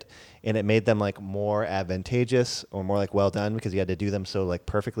each hit, and it made them like more advantageous or more like well done because you had to do them so like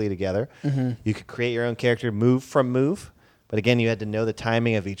perfectly together. Mm-hmm. You could create your own character move from move, But again, you had to know the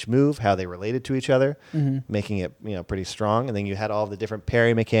timing of each move, how they related to each other, making it pretty strong. And then you had all the different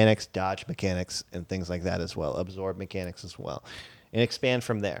parry mechanics, dodge mechanics, and things like that as well, absorb mechanics as well, and expand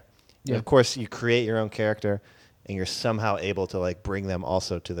from there. Yeah. And of course, you create your own character, and you're somehow able to like bring them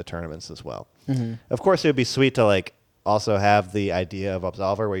also to the tournaments as well. Of course, it would be sweet to like also have the idea of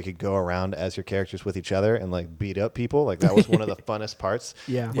Absolver where you could go around as your characters with each other and like beat up people. Like that was one of the funnest parts.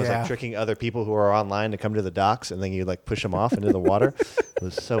 Yeah. Was Yeah. like tricking other people who are online to come to the docks, and then you like push them off into the water. It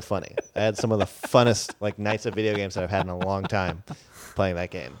was so funny. I had some of the funnest like nights of video games that I've had in a long time playing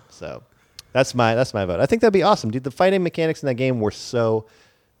that game. So that's my vote. I think that'd be awesome, dude. The fighting mechanics in that game were so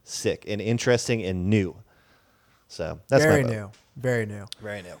sick and interesting and new. So that's Very my vote. new. Very new.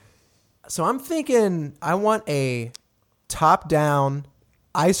 Very new. So I'm thinking I want a top-down,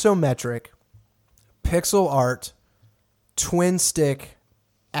 isometric, pixel art, twin stick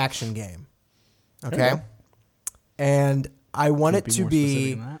action game. Okay? And I want it to more be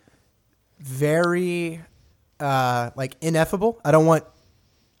specific than that? very like ineffable. I don't want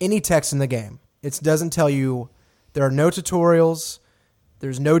any text in the game. It doesn't tell you. There are no tutorials.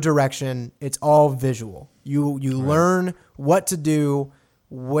 There's no direction. It's all visual. You learn what to do,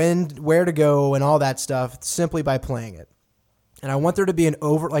 where to go, and all that stuff simply by playing it. And I want there to be and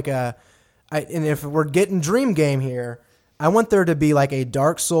if we're getting dream game here, I want there to be like a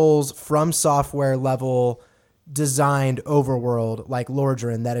Dark Souls From Software level designed overworld like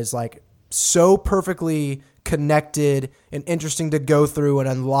Lordran that is like so perfectly connected and interesting to go through and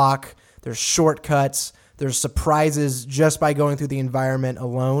unlock. There's shortcuts. There's surprises just by going through the environment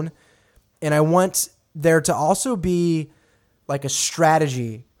alone. And I want there to also be like a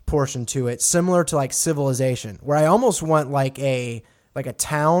strategy portion to it, similar to like Civilization, where I almost want like a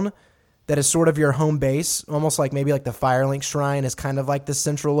town that is sort of your home base, almost like maybe like the Firelink Shrine is kind of like the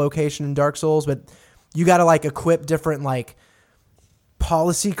central location in Dark Souls, but you got to like equip different like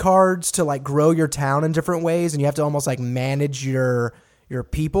policy cards to like grow your town in different ways, and you have to almost like manage your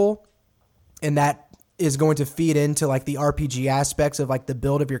people, and that is going to feed into like the RPG aspects of like the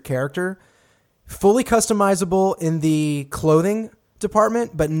build of your character. Fully customizable in the clothing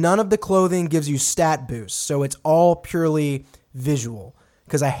department, but none of the clothing gives you stat boosts, so it's all purely visual.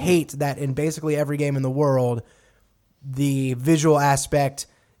 Because I hate that in basically every game in the world, the visual aspect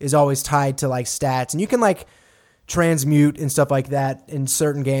is always tied to like stats, and you can like transmute and stuff like that in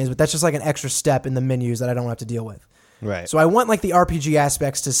certain games, but that's just like an extra step in the menus that I don't have to deal with. Right. So I want like the RPG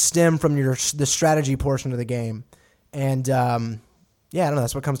aspects to stem from the strategy portion of the game, and yeah, I don't know.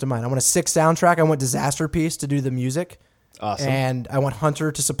 That's what comes to mind. I want a 6 soundtrack. I want Disaster Piece to do the music. Awesome. And I want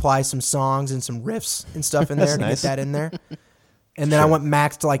Hunter to supply some songs and some riffs and stuff in there That's to nice. get that in there. And then I want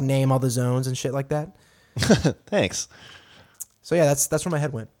Max to like name all the zones and shit like that. Thanks. So yeah, that's where my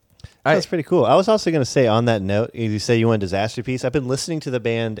head went. That's pretty cool. I was also going to say on that note, you say you want Disaster Piece. I've been listening to the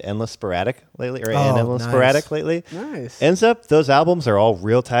band Endless Sporadic lately, and Endless nice. Sporadic lately. Nice. Ends up, those albums are all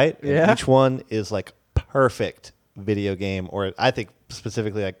real tight. And Yeah. each one is like perfect video game, or I think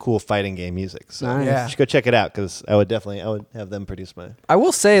specifically like cool fighting game music. So Nice. Yeah. you should go check it out, because I would have them produce my. I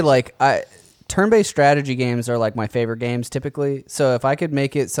will say, like, turn-based strategy games are like my favorite games typically. So if I could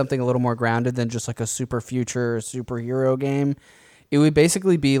make it something a little more grounded than just like a super future superhero game, it would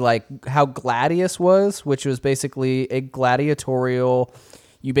basically be like how Gladius was, which was basically a gladiatorial.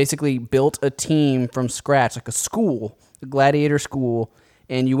 You basically built a team from scratch, like a gladiator school,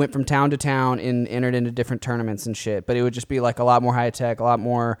 and you went from town to town and entered into different tournaments and shit. But it would just be like a lot more high tech, a lot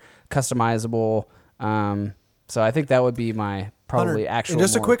more customizable. So I think that would be my probably Hunter, actual. and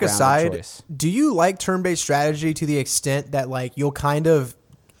just a more quick grounded aside, choice. do you like turn-based strategy to the extent that like you'll kind of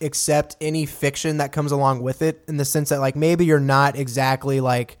accept any fiction that comes along with it, in the sense that like maybe you're not exactly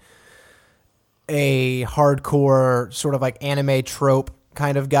like a hardcore sort of like anime trope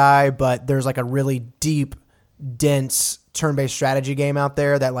kind of guy, but there's like a really deep, dense turn-based strategy game out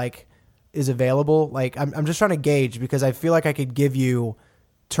there that like is available? Like I'm just trying to gauge, because I feel like I could give you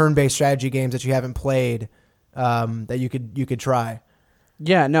turn-based strategy games that you haven't played, that you could try.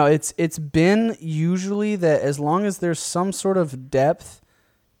 Yeah, no, it's been usually that as long as there's some sort of depth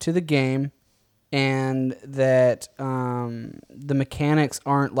to the game, and that the mechanics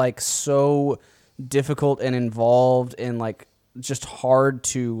aren't like so difficult and involved and like just hard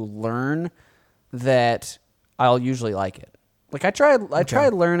to learn, that I'll usually like it. Like I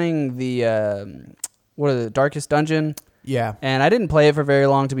tried learning the Darkest Dungeon. Yeah. And I didn't play it for very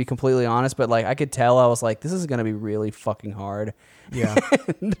long, to be completely honest, but like I could tell, I was like, this is going to be really fucking hard. Yeah.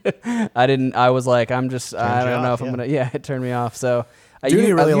 I was like, I don't you know off, if I'm yeah. going to, it turned me off. So I Dooney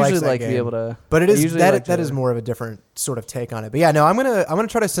usually really likes usually that like to game. be able to, But it I is usually that like that to- is more of a different sort of take on it. But yeah, no, I'm gonna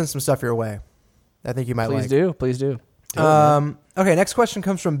try to send some stuff your way. I think you might Please like. do. Please do. Okay, next question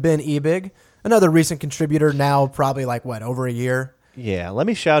comes from Ben Ebig, another recent contributor. Now probably like over a year. Yeah, let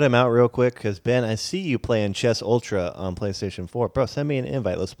me shout him out real quick because Ben, I see you playing Chess Ultra on PlayStation 4. Bro, send me an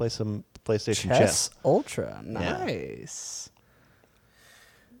invite. Let's play some PlayStation chess. Ultra, nice.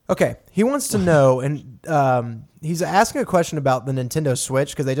 Okay, he wants to know, and he's asking a question about the Nintendo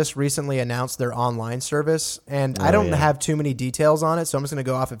Switch because they just recently announced their online service, and I don't have too many details on it, so I'm just going to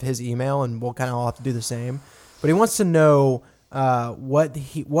go off of his email, and we'll kind of all have to do the same. But he wants to know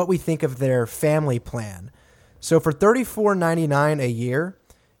what we think of their family plan. So for $34.99 a year,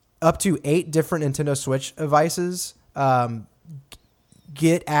 up to 8 different Nintendo Switch devices,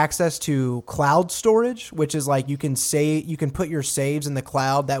 get access to cloud storage, which is like you can put your saves in the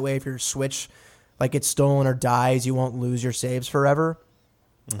cloud. That way, if your Switch like gets stolen or dies, you won't lose your saves forever.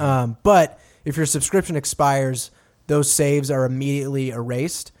 Mm-hmm. But if your subscription expires, those saves are immediately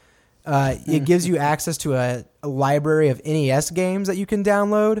erased. It gives you access to a library of NES games that you can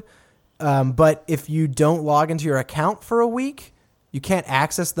download. But if you don't log into your account for a week, you can't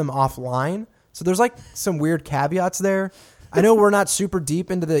access them offline. So there's like some weird caveats there. I know we're not super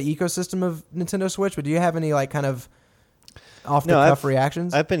deep into the ecosystem of Nintendo Switch, but do you have any like kind of off the cuff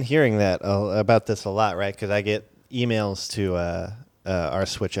reactions? I've been hearing that about this a lot, right? Because I get emails to our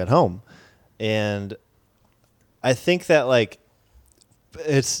Switch at home, and I think that like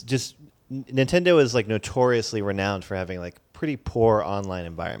it's just Nintendo is like notoriously renowned for having like pretty poor online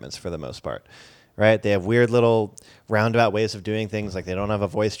environments for the most part, right? They have weird little roundabout ways of doing things. Like they don't have a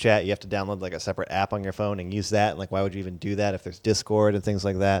voice chat. You have to download like a separate app on your phone and use that. And like, why would you even do that if there's Discord and things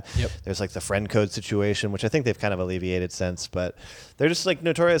like that? Yep. There's like the friend code situation, which I think they've kind of alleviated since, but they're just like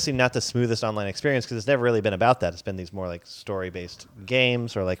notoriously not the smoothest online experience because it's never really been about that. It's been these more like story-based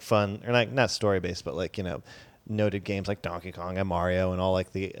games or like fun, or like not story-based, but like, you know, noted games like Donkey Kong and Mario and all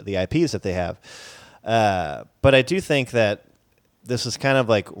like the IPs that they have. But I do think that this is kind of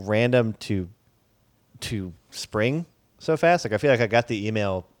like random to spring so fast. Like I feel like I got the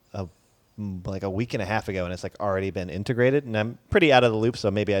email like a week and a half ago and it's like already been integrated, and I'm pretty out of the loop,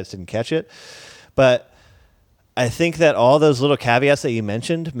 so maybe I just didn't catch it. But I think that all those little caveats that you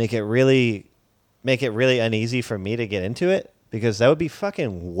mentioned make it really uneasy for me to get into it, because that would be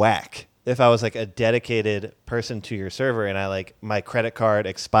fucking whack if I was like a dedicated person to your server and I like my credit card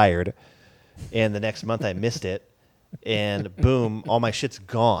expired and the next month I missed it. And boom, all my shit's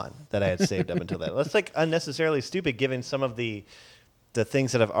gone that I had saved up until then. That's like unnecessarily stupid, given some of the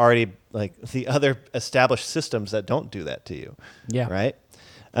things that have already, like the other established systems that don't do that to you. Yeah. Right.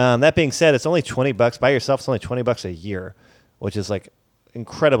 That being said, it's only $20 by yourself. It's only $20 a year, which is like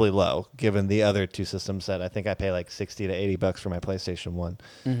incredibly low given the other two systems that I think I pay like $60 to $80 for my PlayStation 1.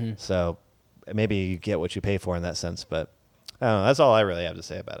 Mm-hmm. So maybe you get what you pay for in that sense, but I don't know. That's all I really have to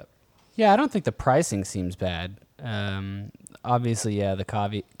say about it. Yeah, I don't think the pricing seems bad. Obviously, yeah,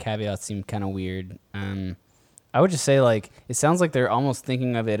 the caveats seem kind of weird. I would just say, like, it sounds like they're almost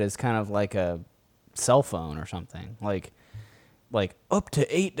thinking of it as kind of like a cell phone or something. Like up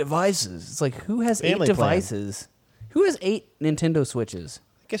to 8 devices. It's like, who has Family 8 devices? Who has 8 Nintendo Switches?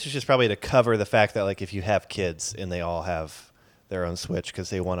 I guess it's just probably to cover the fact that, like, if you have kids and they all have their own Switch because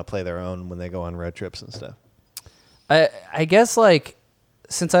they want to play their own when they go on road trips and stuff. I guess, like,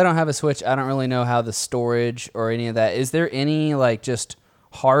 since I don't have a Switch, I don't really know how the storage or any of that. Is there any, like, just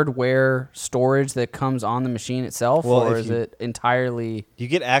hardware storage that comes on the machine itself, or is it entirely... You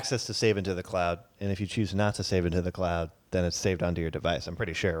get access to save into the cloud, and if you choose not to save into the cloud, then it's saved onto your device, I'm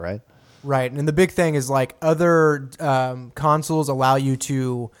pretty sure, right? Right, and the big thing is like other consoles allow you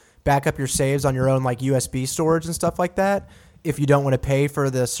to back up your saves on your own like USB storage and stuff like that if you don't want to pay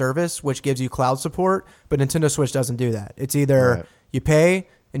for the service, which gives you cloud support, but Nintendo Switch doesn't do that. It's either you pay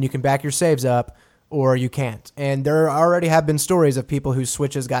and you can back your saves up, or you can't. And there already have been stories of people whose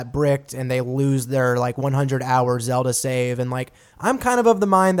Switches got bricked and they lose their like 100-hour Zelda save, and like I'm kind of the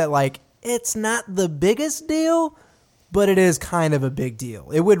mind that like it's not the biggest deal, but it is kind of a big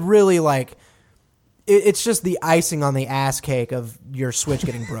deal. It would really like, it's just the icing on the ass cake of your Switch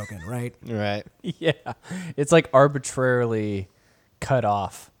getting broken, right? Right. Yeah, it's like arbitrarily cut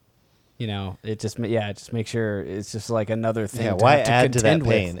off. You know, it just make sure it's just like another thing. Yeah, to why have to add to that contend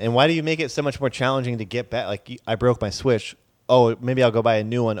pain? with. And why do you make it so much more challenging to get back? Like, I broke my Switch. Oh, maybe I'll go buy a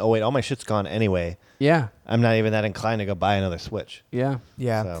new one. Oh, wait, all my shit's gone anyway. Yeah, I'm not even that inclined to go buy another Switch. yeah.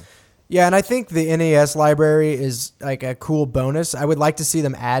 So. Yeah, and I think the NES library is like a cool bonus. I would like to see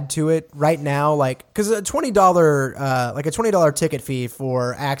them add to it right now, like because a $20 ticket fee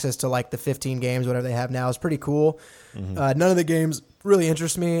for access to like the 15 games, whatever they have now, is pretty cool. Mm-hmm. None of the games really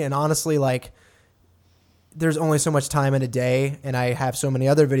interest me, and honestly, like there's only so much time in a day, and I have so many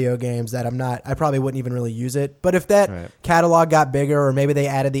other video games that I probably wouldn't even really use it. But if that catalog got bigger, or maybe they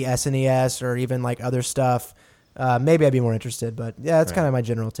added the SNES or even like other stuff, maybe I'd be more interested. But yeah, that's kind of my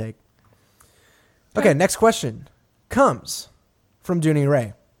general take. Okay, next question comes from Dooney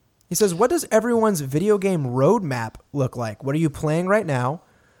Ray. He says, what does everyone's video game roadmap look like? What are you playing right now?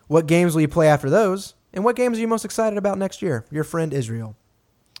 What games will you play after those? And what games are you most excited about next year? Your friend Israel.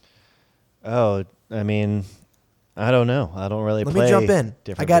 Oh, I mean, I don't know. I don't really play. Let me jump in.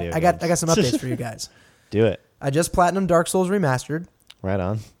 I got games. some updates for you guys. Do it. I just platinumed Dark Souls Remastered. Right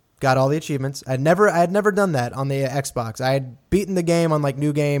on. Got all the achievements. I had never done that on the Xbox. I had beaten the game on like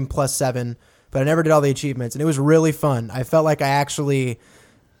New Game plus 7, but I never did all the achievements, and it was really fun. I felt like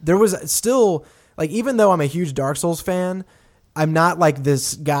there was still, like, even though I'm a huge Dark Souls fan, I'm not like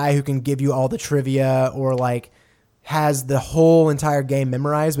this guy who can give you all the trivia or like has the whole entire game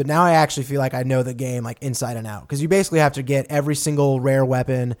memorized. But now I actually feel like I know the game like inside and out, because you basically have to get every single rare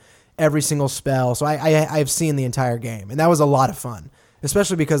weapon, every single spell. So I've seen the entire game, and that was a lot of fun,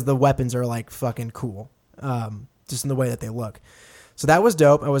 especially because the weapons are like fucking cool, just in the way that they look. So that was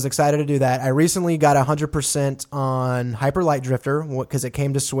dope. I was excited to do that. I recently got 100% on Hyper Light Drifter because it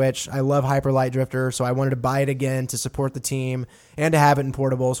came to Switch. I love Hyper Light Drifter, so I wanted to buy it again to support the team and to have it in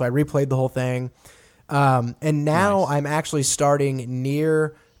portable. So I replayed the whole thing. And now I'm actually starting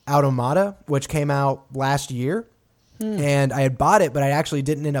Nier Automata, which came out last year. And I had bought it, but I actually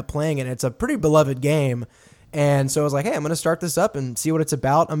didn't end up playing it. It's a pretty beloved game. And so I was like, hey, I'm going to start this up and see what it's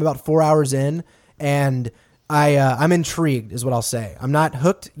about. I'm about 4 hours in, and I'm intrigued is what I'll say. I'm not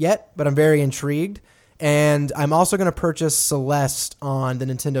hooked yet, but I'm very intrigued. And I'm also going to purchase Celeste on the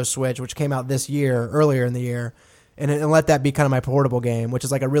Nintendo Switch, which came out earlier in the year, and let that be kind of my portable game, which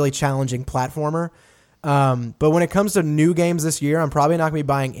is like a really challenging platformer. But when it comes to new games this year, I'm probably not going to be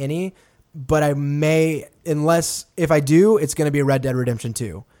buying any, but I may, if I do, it's going to be Red Dead Redemption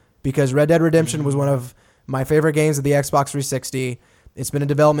 2, because Red Dead Redemption was one of my favorite games of the Xbox 360. It's been in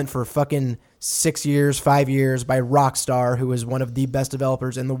development for fucking 5 years by Rockstar, who is one of the best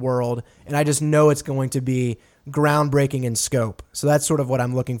developers in the world. And I just know it's going to be groundbreaking in scope. So that's sort of what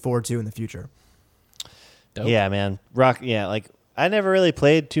I'm looking forward to in the future. Dope. Yeah, man. Like I never really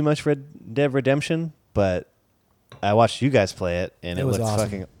played too much Red Dead Redemption, but I watched you guys play it, and it was looked awesome.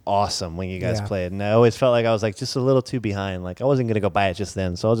 fucking awesome when you guys Yeah. played. And I always felt like I was like just a little too behind. Like I wasn't going to go buy it just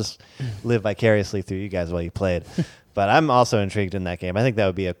then, so I'll just live vicariously through you guys while you played. But I'm also intrigued in that game. I think that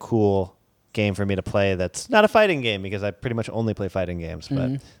would be a cool game for me to play that's not a fighting game, because I pretty much only play fighting games.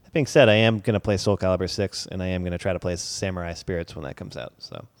 But that being said, I am going to play Soul Calibur 6, and I am going to try to play Samurai Spirits when that comes out.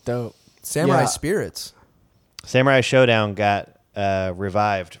 So Dope. Samurai Yeah. Spirits. Samurai Showdown got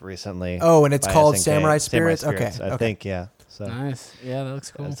revived recently. Oh, and it's by called SNK. Samurai Spirits? I Okay. think, yeah. So Nice. Yeah, that looks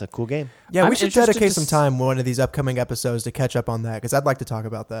cool. it's a cool game. Yeah, I'm we should interested dedicate to some time one of these upcoming episodes to catch up on that, because I'd like to talk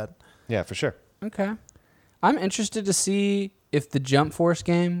about that. Yeah, for sure. Okay. I'm interested to see if the Jump Force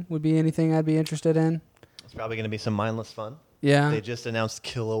game would be anything I'd be interested in. It's probably going to be some mindless fun. Yeah. They just announced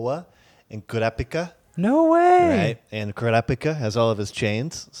Killua and Kurapika, No way. right? And Kurapika has all of his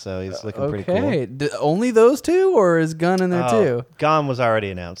chains, so he's looking pretty cool. Okay. Only those two, or is Gun in there too? Gon was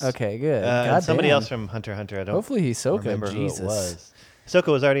already announced. Okay, good. And God somebody damn. else from Hunter x Hunter. I don't Hopefully Hisoka. remember Jesus. who it was. Ahsoka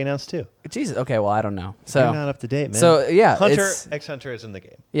was already announced too. Jesus. Okay, well, I don't know. You're So, not up to date, man. so yeah, Hunter it's- x Hunter is in the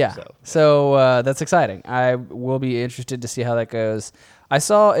game. yeah. So, So that's exciting. I will be interested to see how that goes. I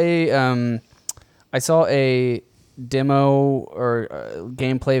saw a demo or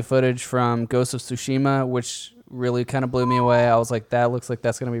gameplay footage from Ghost of Tsushima, which really kind of blew me away. I was like, that looks like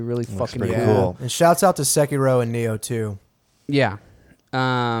that's going to be really fucking pretty cool. cool. And shouts out to Sekiro and Neo too. Yeah.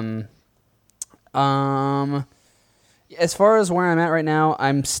 As far as where I'm at right now,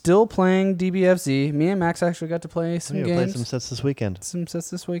 I'm still playing DBFZ. Me and Max actually got to play some we games. played some sets this weekend. Some sets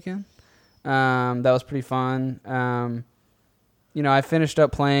this weekend. That was pretty fun. I finished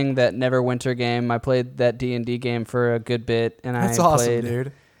up playing that Neverwinter game. I played that D&D game for a good bit, and That's I awesome, played,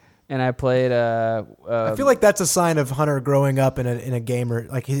 dude. And I played. I feel like that's a sign of Hunter growing up in a gamer.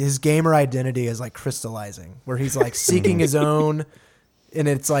 Like his gamer identity is like crystallizing, where he's like seeking his own, and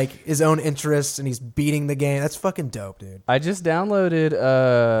it's like his own interests, and he's beating the game. That's fucking dope, dude. I just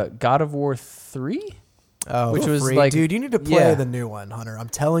downloaded God of War 3. Oh, Which was free. like- dude, you need to play yeah. the new one, Hunter. I'm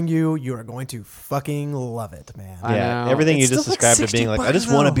telling you, you are going to fucking love it, man. I Yeah, know. everything you It's just still like described as being 60 like, I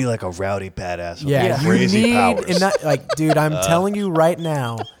just want to bucks, be though. like a rowdy badass with Yeah, like you crazy need, powers. and not like, dude, I'm telling you right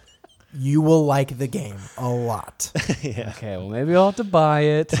now, you will like the game a lot. Yeah. Okay, well maybe I'll have to buy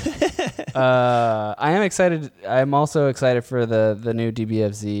it. I am excited. I'm also excited for the new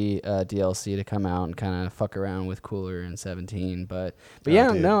DBFZ DLC to come out and kind of fuck around with Cooler in 17. But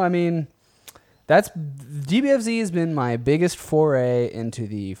yeah, dude. no, I mean, That's DBFZ has been my biggest foray into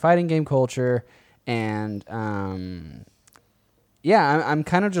the fighting game culture, and yeah, I'm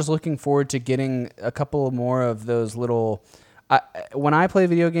kind of just looking forward to getting a couple more of those little. When I play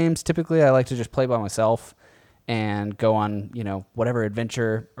video games, typically I like to just play by myself and go on, whatever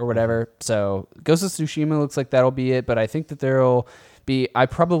adventure or whatever. So Ghost of Tsushima looks like that'll be it, but I think that there'll be. I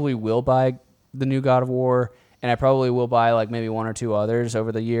probably will buy the new God of War, and I probably will buy like maybe one or two others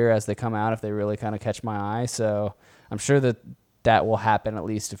over the year as they come out if they really kind of catch my eye. So I'm sure that will happen at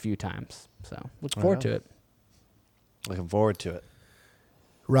least a few times. So look forward to it. Looking forward to it.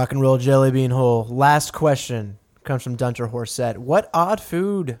 Rock and roll jelly bean hole. Last question comes from Dunter Horsett. What odd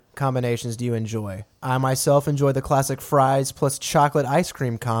food combinations do you enjoy? I myself enjoy the classic fries plus chocolate ice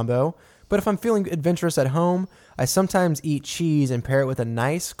cream combo, but if I'm feeling adventurous at home, I sometimes eat cheese and pair it with a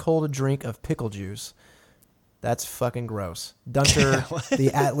nice cold drink of pickle juice. That's fucking gross. Dunter,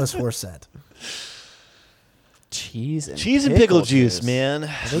 the Atlas Horsett. Cheese and pickle juice, man. I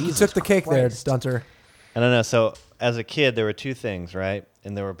think you took the cake there, Dunter. I don't know. So as a kid, there were two things, right?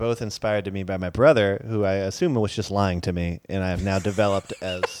 And they were both inspired to me by my brother, who I assume was just lying to me, and I have now developed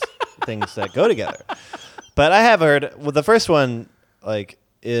as things that go together. But I have heard, well, the first one,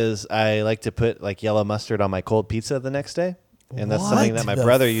 is I like to put yellow mustard on my cold pizza the next day. And that's something that my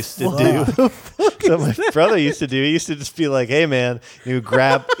brother used to do. So my brother used to do. He used to just be like, "Hey, man, we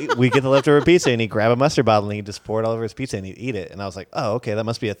get the leftover pizza, and he'd grab a mustard bottle and he'd just pour it all over his pizza and he'd eat it." And I was like, "Oh, okay, that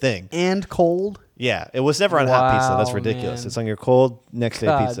must be a thing." And cold. Yeah, it was never on hot pizza. That's Wow, ridiculous. man. It's on your cold next day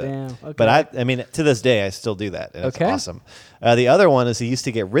God pizza. damn, okay. But I mean, to this day, I still do that. And Okay. It's awesome. The other one is he used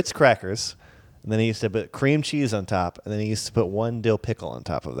to get Ritz crackers. And then he used to put cream cheese on top, and then he used to put one dill pickle on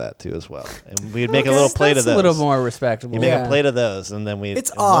top of that too, as well. And we'd make a little plate of That's those. a little more respectable. You make a plate of those, and then we.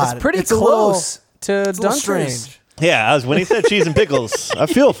 It's odd. Pretty It's a close to It's a little Dunter's. strange. Yeah, when he said cheese and pickles, I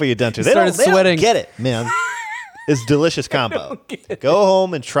feel for you, Dunter. They started don't sweating. get it, man. It's delicious combo. Go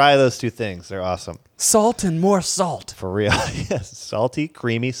home and try those two things. They're awesome. Salt and more salt. For real. Yes. Salty,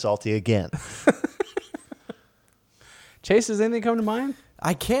 creamy, salty again. Chase, does anything come to mind?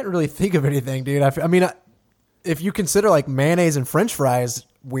 I can't really think of anything, dude. I mean, if you consider mayonnaise and French fries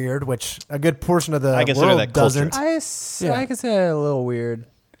weird, which a good portion of the I consider world that culture. doesn't. I can say a little weird.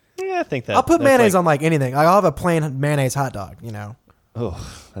 Yeah, I think that. I'll put that's mayonnaise on anything. I'll have a plain mayonnaise hot dog.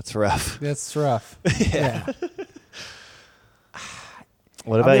 Oh, that's rough. That's rough. Yeah.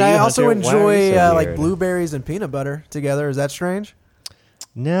 What about you? I also Hunter? Why are you enjoy so weird? blueberries and peanut butter together. Is that strange?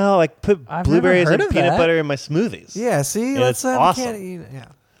 No, I put I've blueberries never heard and of peanut that. butter in my smoothies. Yeah. See, And it's awesome. Can't eat, yeah.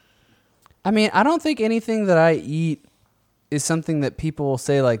 I mean, I don't think anything that I eat is something that people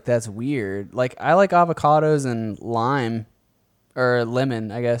say that's weird. I like avocados and lime or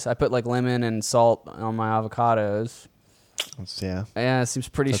lemon, I guess. I put lemon and salt on my avocados. Yeah. Yeah, it seems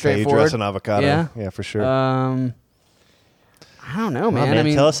pretty That's how you straightforward. dress an avocado. Yeah, for sure. I don't know, Come on, man. I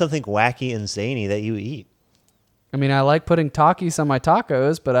mean, tell us something wacky and zany that you eat. I like putting Takis on my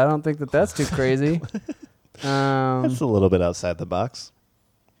tacos, but I don't think that's too crazy. That's a little bit outside the box.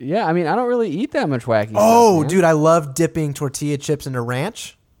 Yeah, I don't really eat that much wacky Oh, stuff, man. dude, I love dipping tortilla chips into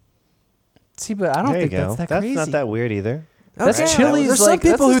ranch. See, but I don't There you think go. that's that That's crazy. not that weird either. That's Okay. Chili's. There's some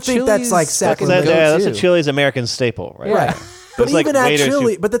people who think that's second fucking That's a go-to. Chili's American staple, right? Yeah. But It's like even at waiters who-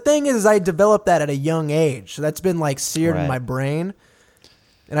 Chili, but the thing is, I developed that at a young age, so that's been seared in Right. my brain,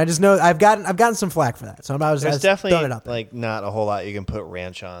 and I just know I've gotten some flack for that. So I was There's throwing it definitely out there. not a whole lot you can put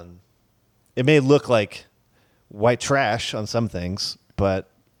ranch on. It may look like white trash on some things, but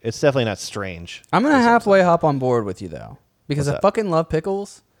it's definitely not strange. I'm gonna halfway hop on board with you though, because What's I up? fucking love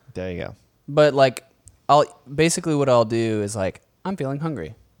pickles. There you go. But I'll basically what I'll do is I'm feeling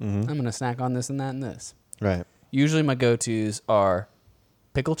hungry. I'm gonna snack on this and that and this. Right. Usually my go-tos are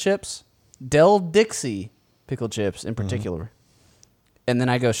pickle chips, Del Dixie pickle chips in particular, and then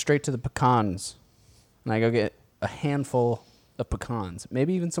I go straight to the pecans, and I go get a handful of pecans,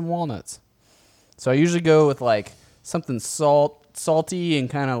 maybe even some walnuts. So I usually go with something salty and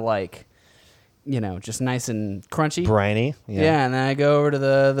kind of just nice and crunchy. Briny. Yeah, and then I go over to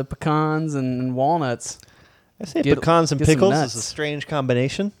the pecans and walnuts. I say Get- pecans and get some pickles nuts. is a strange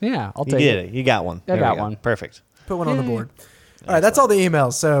combination. Yeah, I'll You take did it. it. You got one. I There we got go. one. Perfect. Put one on the board. All right, that's all the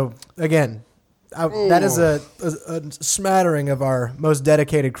emails. So again, that is a smattering of our most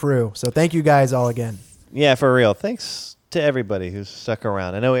dedicated crew. So thank you guys all again. Yeah, for real. Thanks to everybody who's stuck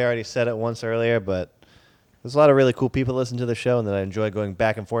around. I know we already said it once earlier, but there's a lot of really cool people that listen to the show and that I enjoy going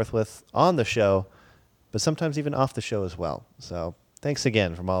back and forth with on the show, but sometimes even off the show as well. So thanks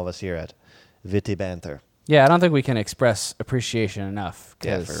again from all of us here at Vitty Banter. Yeah, I don't think we can express appreciation enough.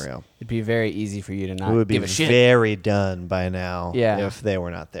 Yeah, 'Cause for real. It'd be very easy for you to We not would be give a shit. very done by now Yeah. if they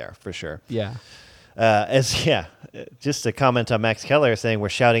were not there, for sure. Yeah. Just to comment on Max Keller saying we're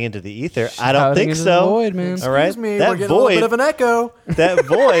shouting into the ether. I don't Shouting think into so. the void, man. All right, Excuse me, that we're getting a little bit of an echo. that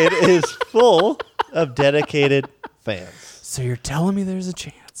void is full of dedicated fans. So you're telling me there's a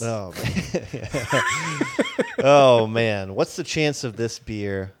chance? Oh man. Oh man, what's the chance of this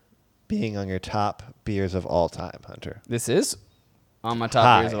beer being on your top beers of all time, Hunter? This is on my top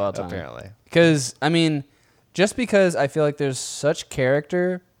High, beers of all time. apparently. Because, I mean, just because I feel like there's such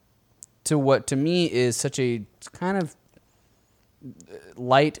character to what to me is such a kind of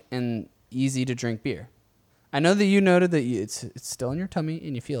light and easy to drink beer. I know that you noted that it's still in your tummy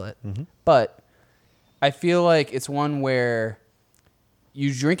and you feel it, but I feel like it's one where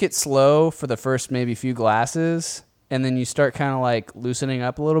you drink it slow for the first maybe few glasses, and then you start kind of like loosening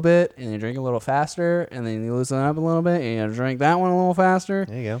up a little bit, and you drink a little faster, and then you loosen up a little bit, and you drink that one a little faster.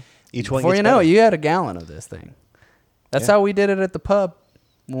 There you go. Each one Before gets you know better. it, you had a gallon of this thing. That's Yeah. how we did it at the pub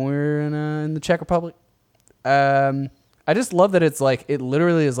when we were in the Czech Republic. I just love that it's like it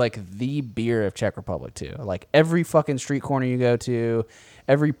literally is like the beer of Czech Republic too. Like every fucking street corner you go to,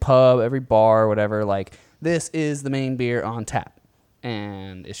 every pub, every bar, whatever. Like this is the main beer on tap,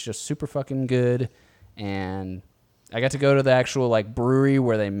 and it's just super fucking good. And I got to go to the actual like brewery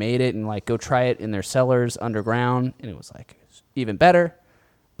where they made it and like go try it in their cellars underground, and it was like even better.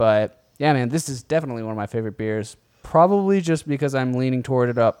 But yeah, man, this is definitely one of my favorite beers. Probably just because I'm leaning toward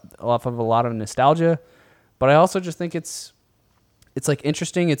it off of a lot of nostalgia, but I also just think it's like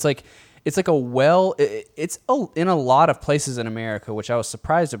interesting. It's like in a lot of places in America, which I was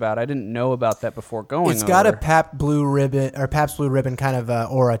surprised about. I didn't know about that before going. It's got a over. Pabst Blue Ribbon kind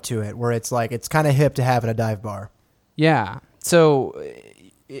of aura to it, where it's like it's kind of hip to have in a dive bar. Yeah. So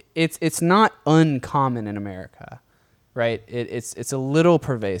it's not uncommon in America, right? It's a little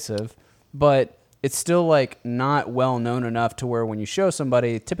pervasive, but it's still like not well known enough to where when you show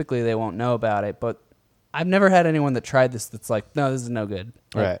somebody, typically they won't know about it. But I've never had anyone that tried this that's like, no, this is no good.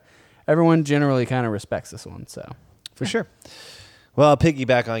 Like, Right. Everyone generally kind of respects this one. So For sure. Well, I'll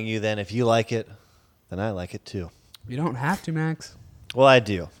piggyback on you then. If you like it, then I like it too. you don't have to, Max. Well, I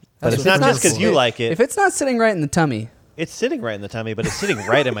do. But That's it's what not it's just because for. you like it. If it's not sitting right in the tummy, It's sitting right in the tummy, but it's sitting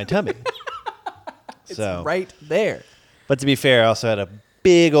right in my tummy. it's So, right there. but to be fair, I also had a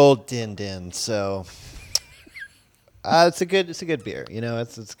big old din, so it's a good beer. You know,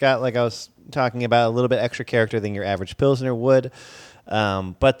 it's got, like I was talking about, a little bit extra character than your average Pilsner would.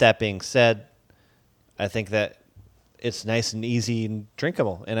 But that being said, I think that it's nice and easy and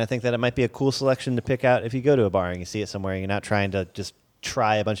drinkable, and I think that it might be a cool selection to pick out if you go to a bar and you see it somewhere. And you're not trying to just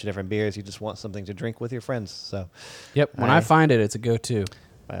try a bunch of different beers. You just want something to drink with your friends. So, Yep. When I find it, it's a go-to.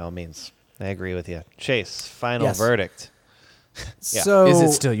 by all means, I agree with you. Chase, final Yes. verdict. Yeah. So Is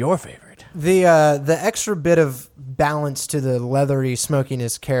it still your favorite? the extra bit of balance to the leathery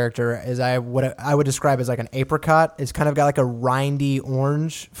smokiness character is I would describe as like an apricot. It's kind of got like a rindy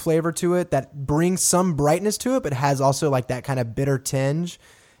orange flavor to it that brings some brightness to it, but has also like that kind of bitter tinge,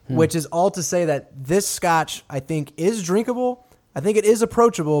 which is all to say that this Scotch I think is drinkable. I think it is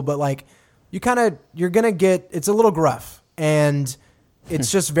approachable, but like you're gonna get it's a little gruff, and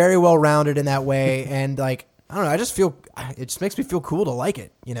it's just very well rounded in that way, and like I don't know, it just makes me feel cool to like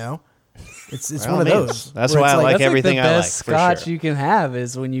it, you know. It's By one of all means. those. That's where why it's I like That's everything like the I best like, for Scotch sure. you can have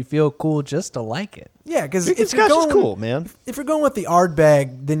is when you feel cool just to like it. Yeah, because Drinking if you're Scotch is going cool, man. if you're going with the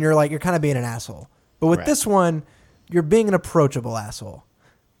Ardbeg, then you're kind of being an asshole. But with Right. this one, you're being an approachable asshole.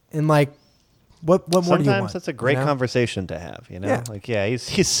 And like, what more do you want? Sometimes that's a great you know? conversation to have, you know? Yeah. Like, yeah,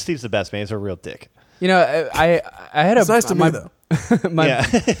 he's the best, man. He's a real dick. You know, I had It's nice to my, me though. my,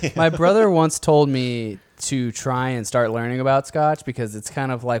 Yeah. my brother once told me to try and start learning about Scotch because it's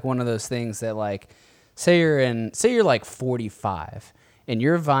kind of like one of those things that like, say you're like 45 and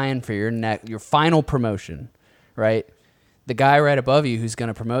you're vying for your final promotion, right? The guy right above you who's going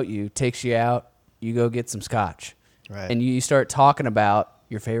to promote you takes you out, you go get some Scotch. Right. And you start talking about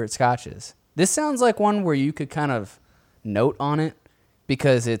your favorite Scotches. This sounds like one where you could kind of note on it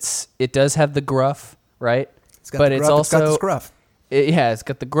because it does have the gruff, right? It's got but the it's gruff, also it's got the scruff. it's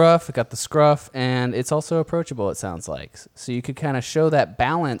got the gruff, it got the scruff, and it's also approachable, it sounds like. So you could kind of show that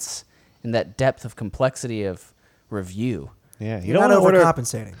balance and that depth of complexity of review. Yeah, you You're don't not want to order.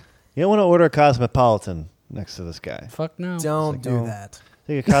 overcompensating. You don't want to order a Cosmopolitan next to this guy. Fuck no. Don't like, do oh. that.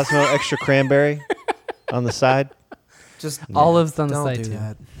 Take a Cosmo extra cranberry on the side, Just Olives on the don't side do too.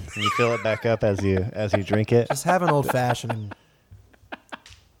 that. and you fill it back up as you drink it. Just have an old fashioned and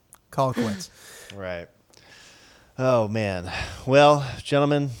call it quits. Right. Oh man. Well,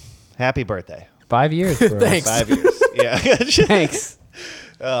 gentlemen, happy birthday. 5 years, bro. Thanks. 5 years. Yeah. Thanks.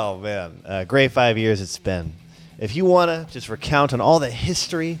 Oh, man. Great 5 years it's been. If you want to just recount on all the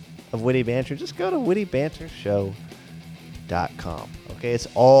history of Witty Banter, just go to wittybantershow.com. Okay? It's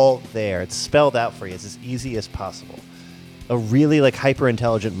all there. It's spelled out for you. It's as easy as possible. A really, like,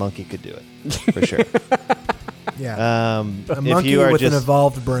 hyper-intelligent monkey could do it, for sure. Yeah. A If monkey you are with an just...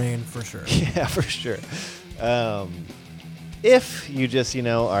 evolved brain, for sure. Yeah, for sure. If you just,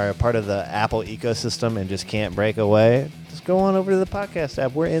 are a part of the Apple ecosystem and just can't break away, just go on over to the podcast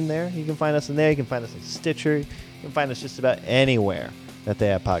app. We're in there. You can find us in there. You can find us in Stitcher. You can find us just about anywhere that they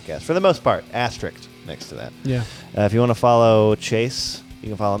have podcasts. For the most part, asterisk next to that. Yeah. If you want to follow Chase, you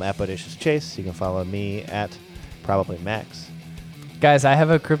can follow him at Bodacious Chase. You can follow me at Probably Max. Guys, I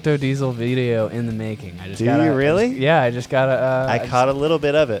have a Crypto Diesel video in the making. I just Do gotta, you really? I just gotta. I caught a little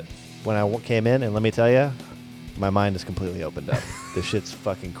bit of it when I came in, and let me tell you, my mind is completely opened up. This shit's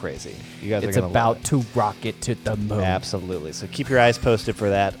fucking crazy. You guys It's are gonna love about it. to rocket to the moon. Absolutely. So keep your eyes posted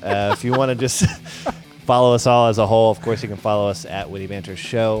for that. If you want to just follow us all as a whole, of course, you can follow us at Witty Banter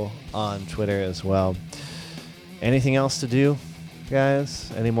Show on Twitter as well. Anything else to do,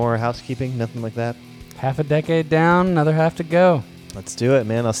 guys? Any more housekeeping? Nothing like that? Half a decade down, another half to go. Let's do it,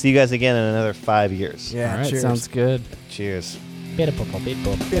 man. I'll see you guys again in another 5 years. Yeah, All right, cheers. sounds good. Cheers. Beat up,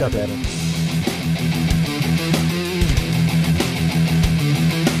 better.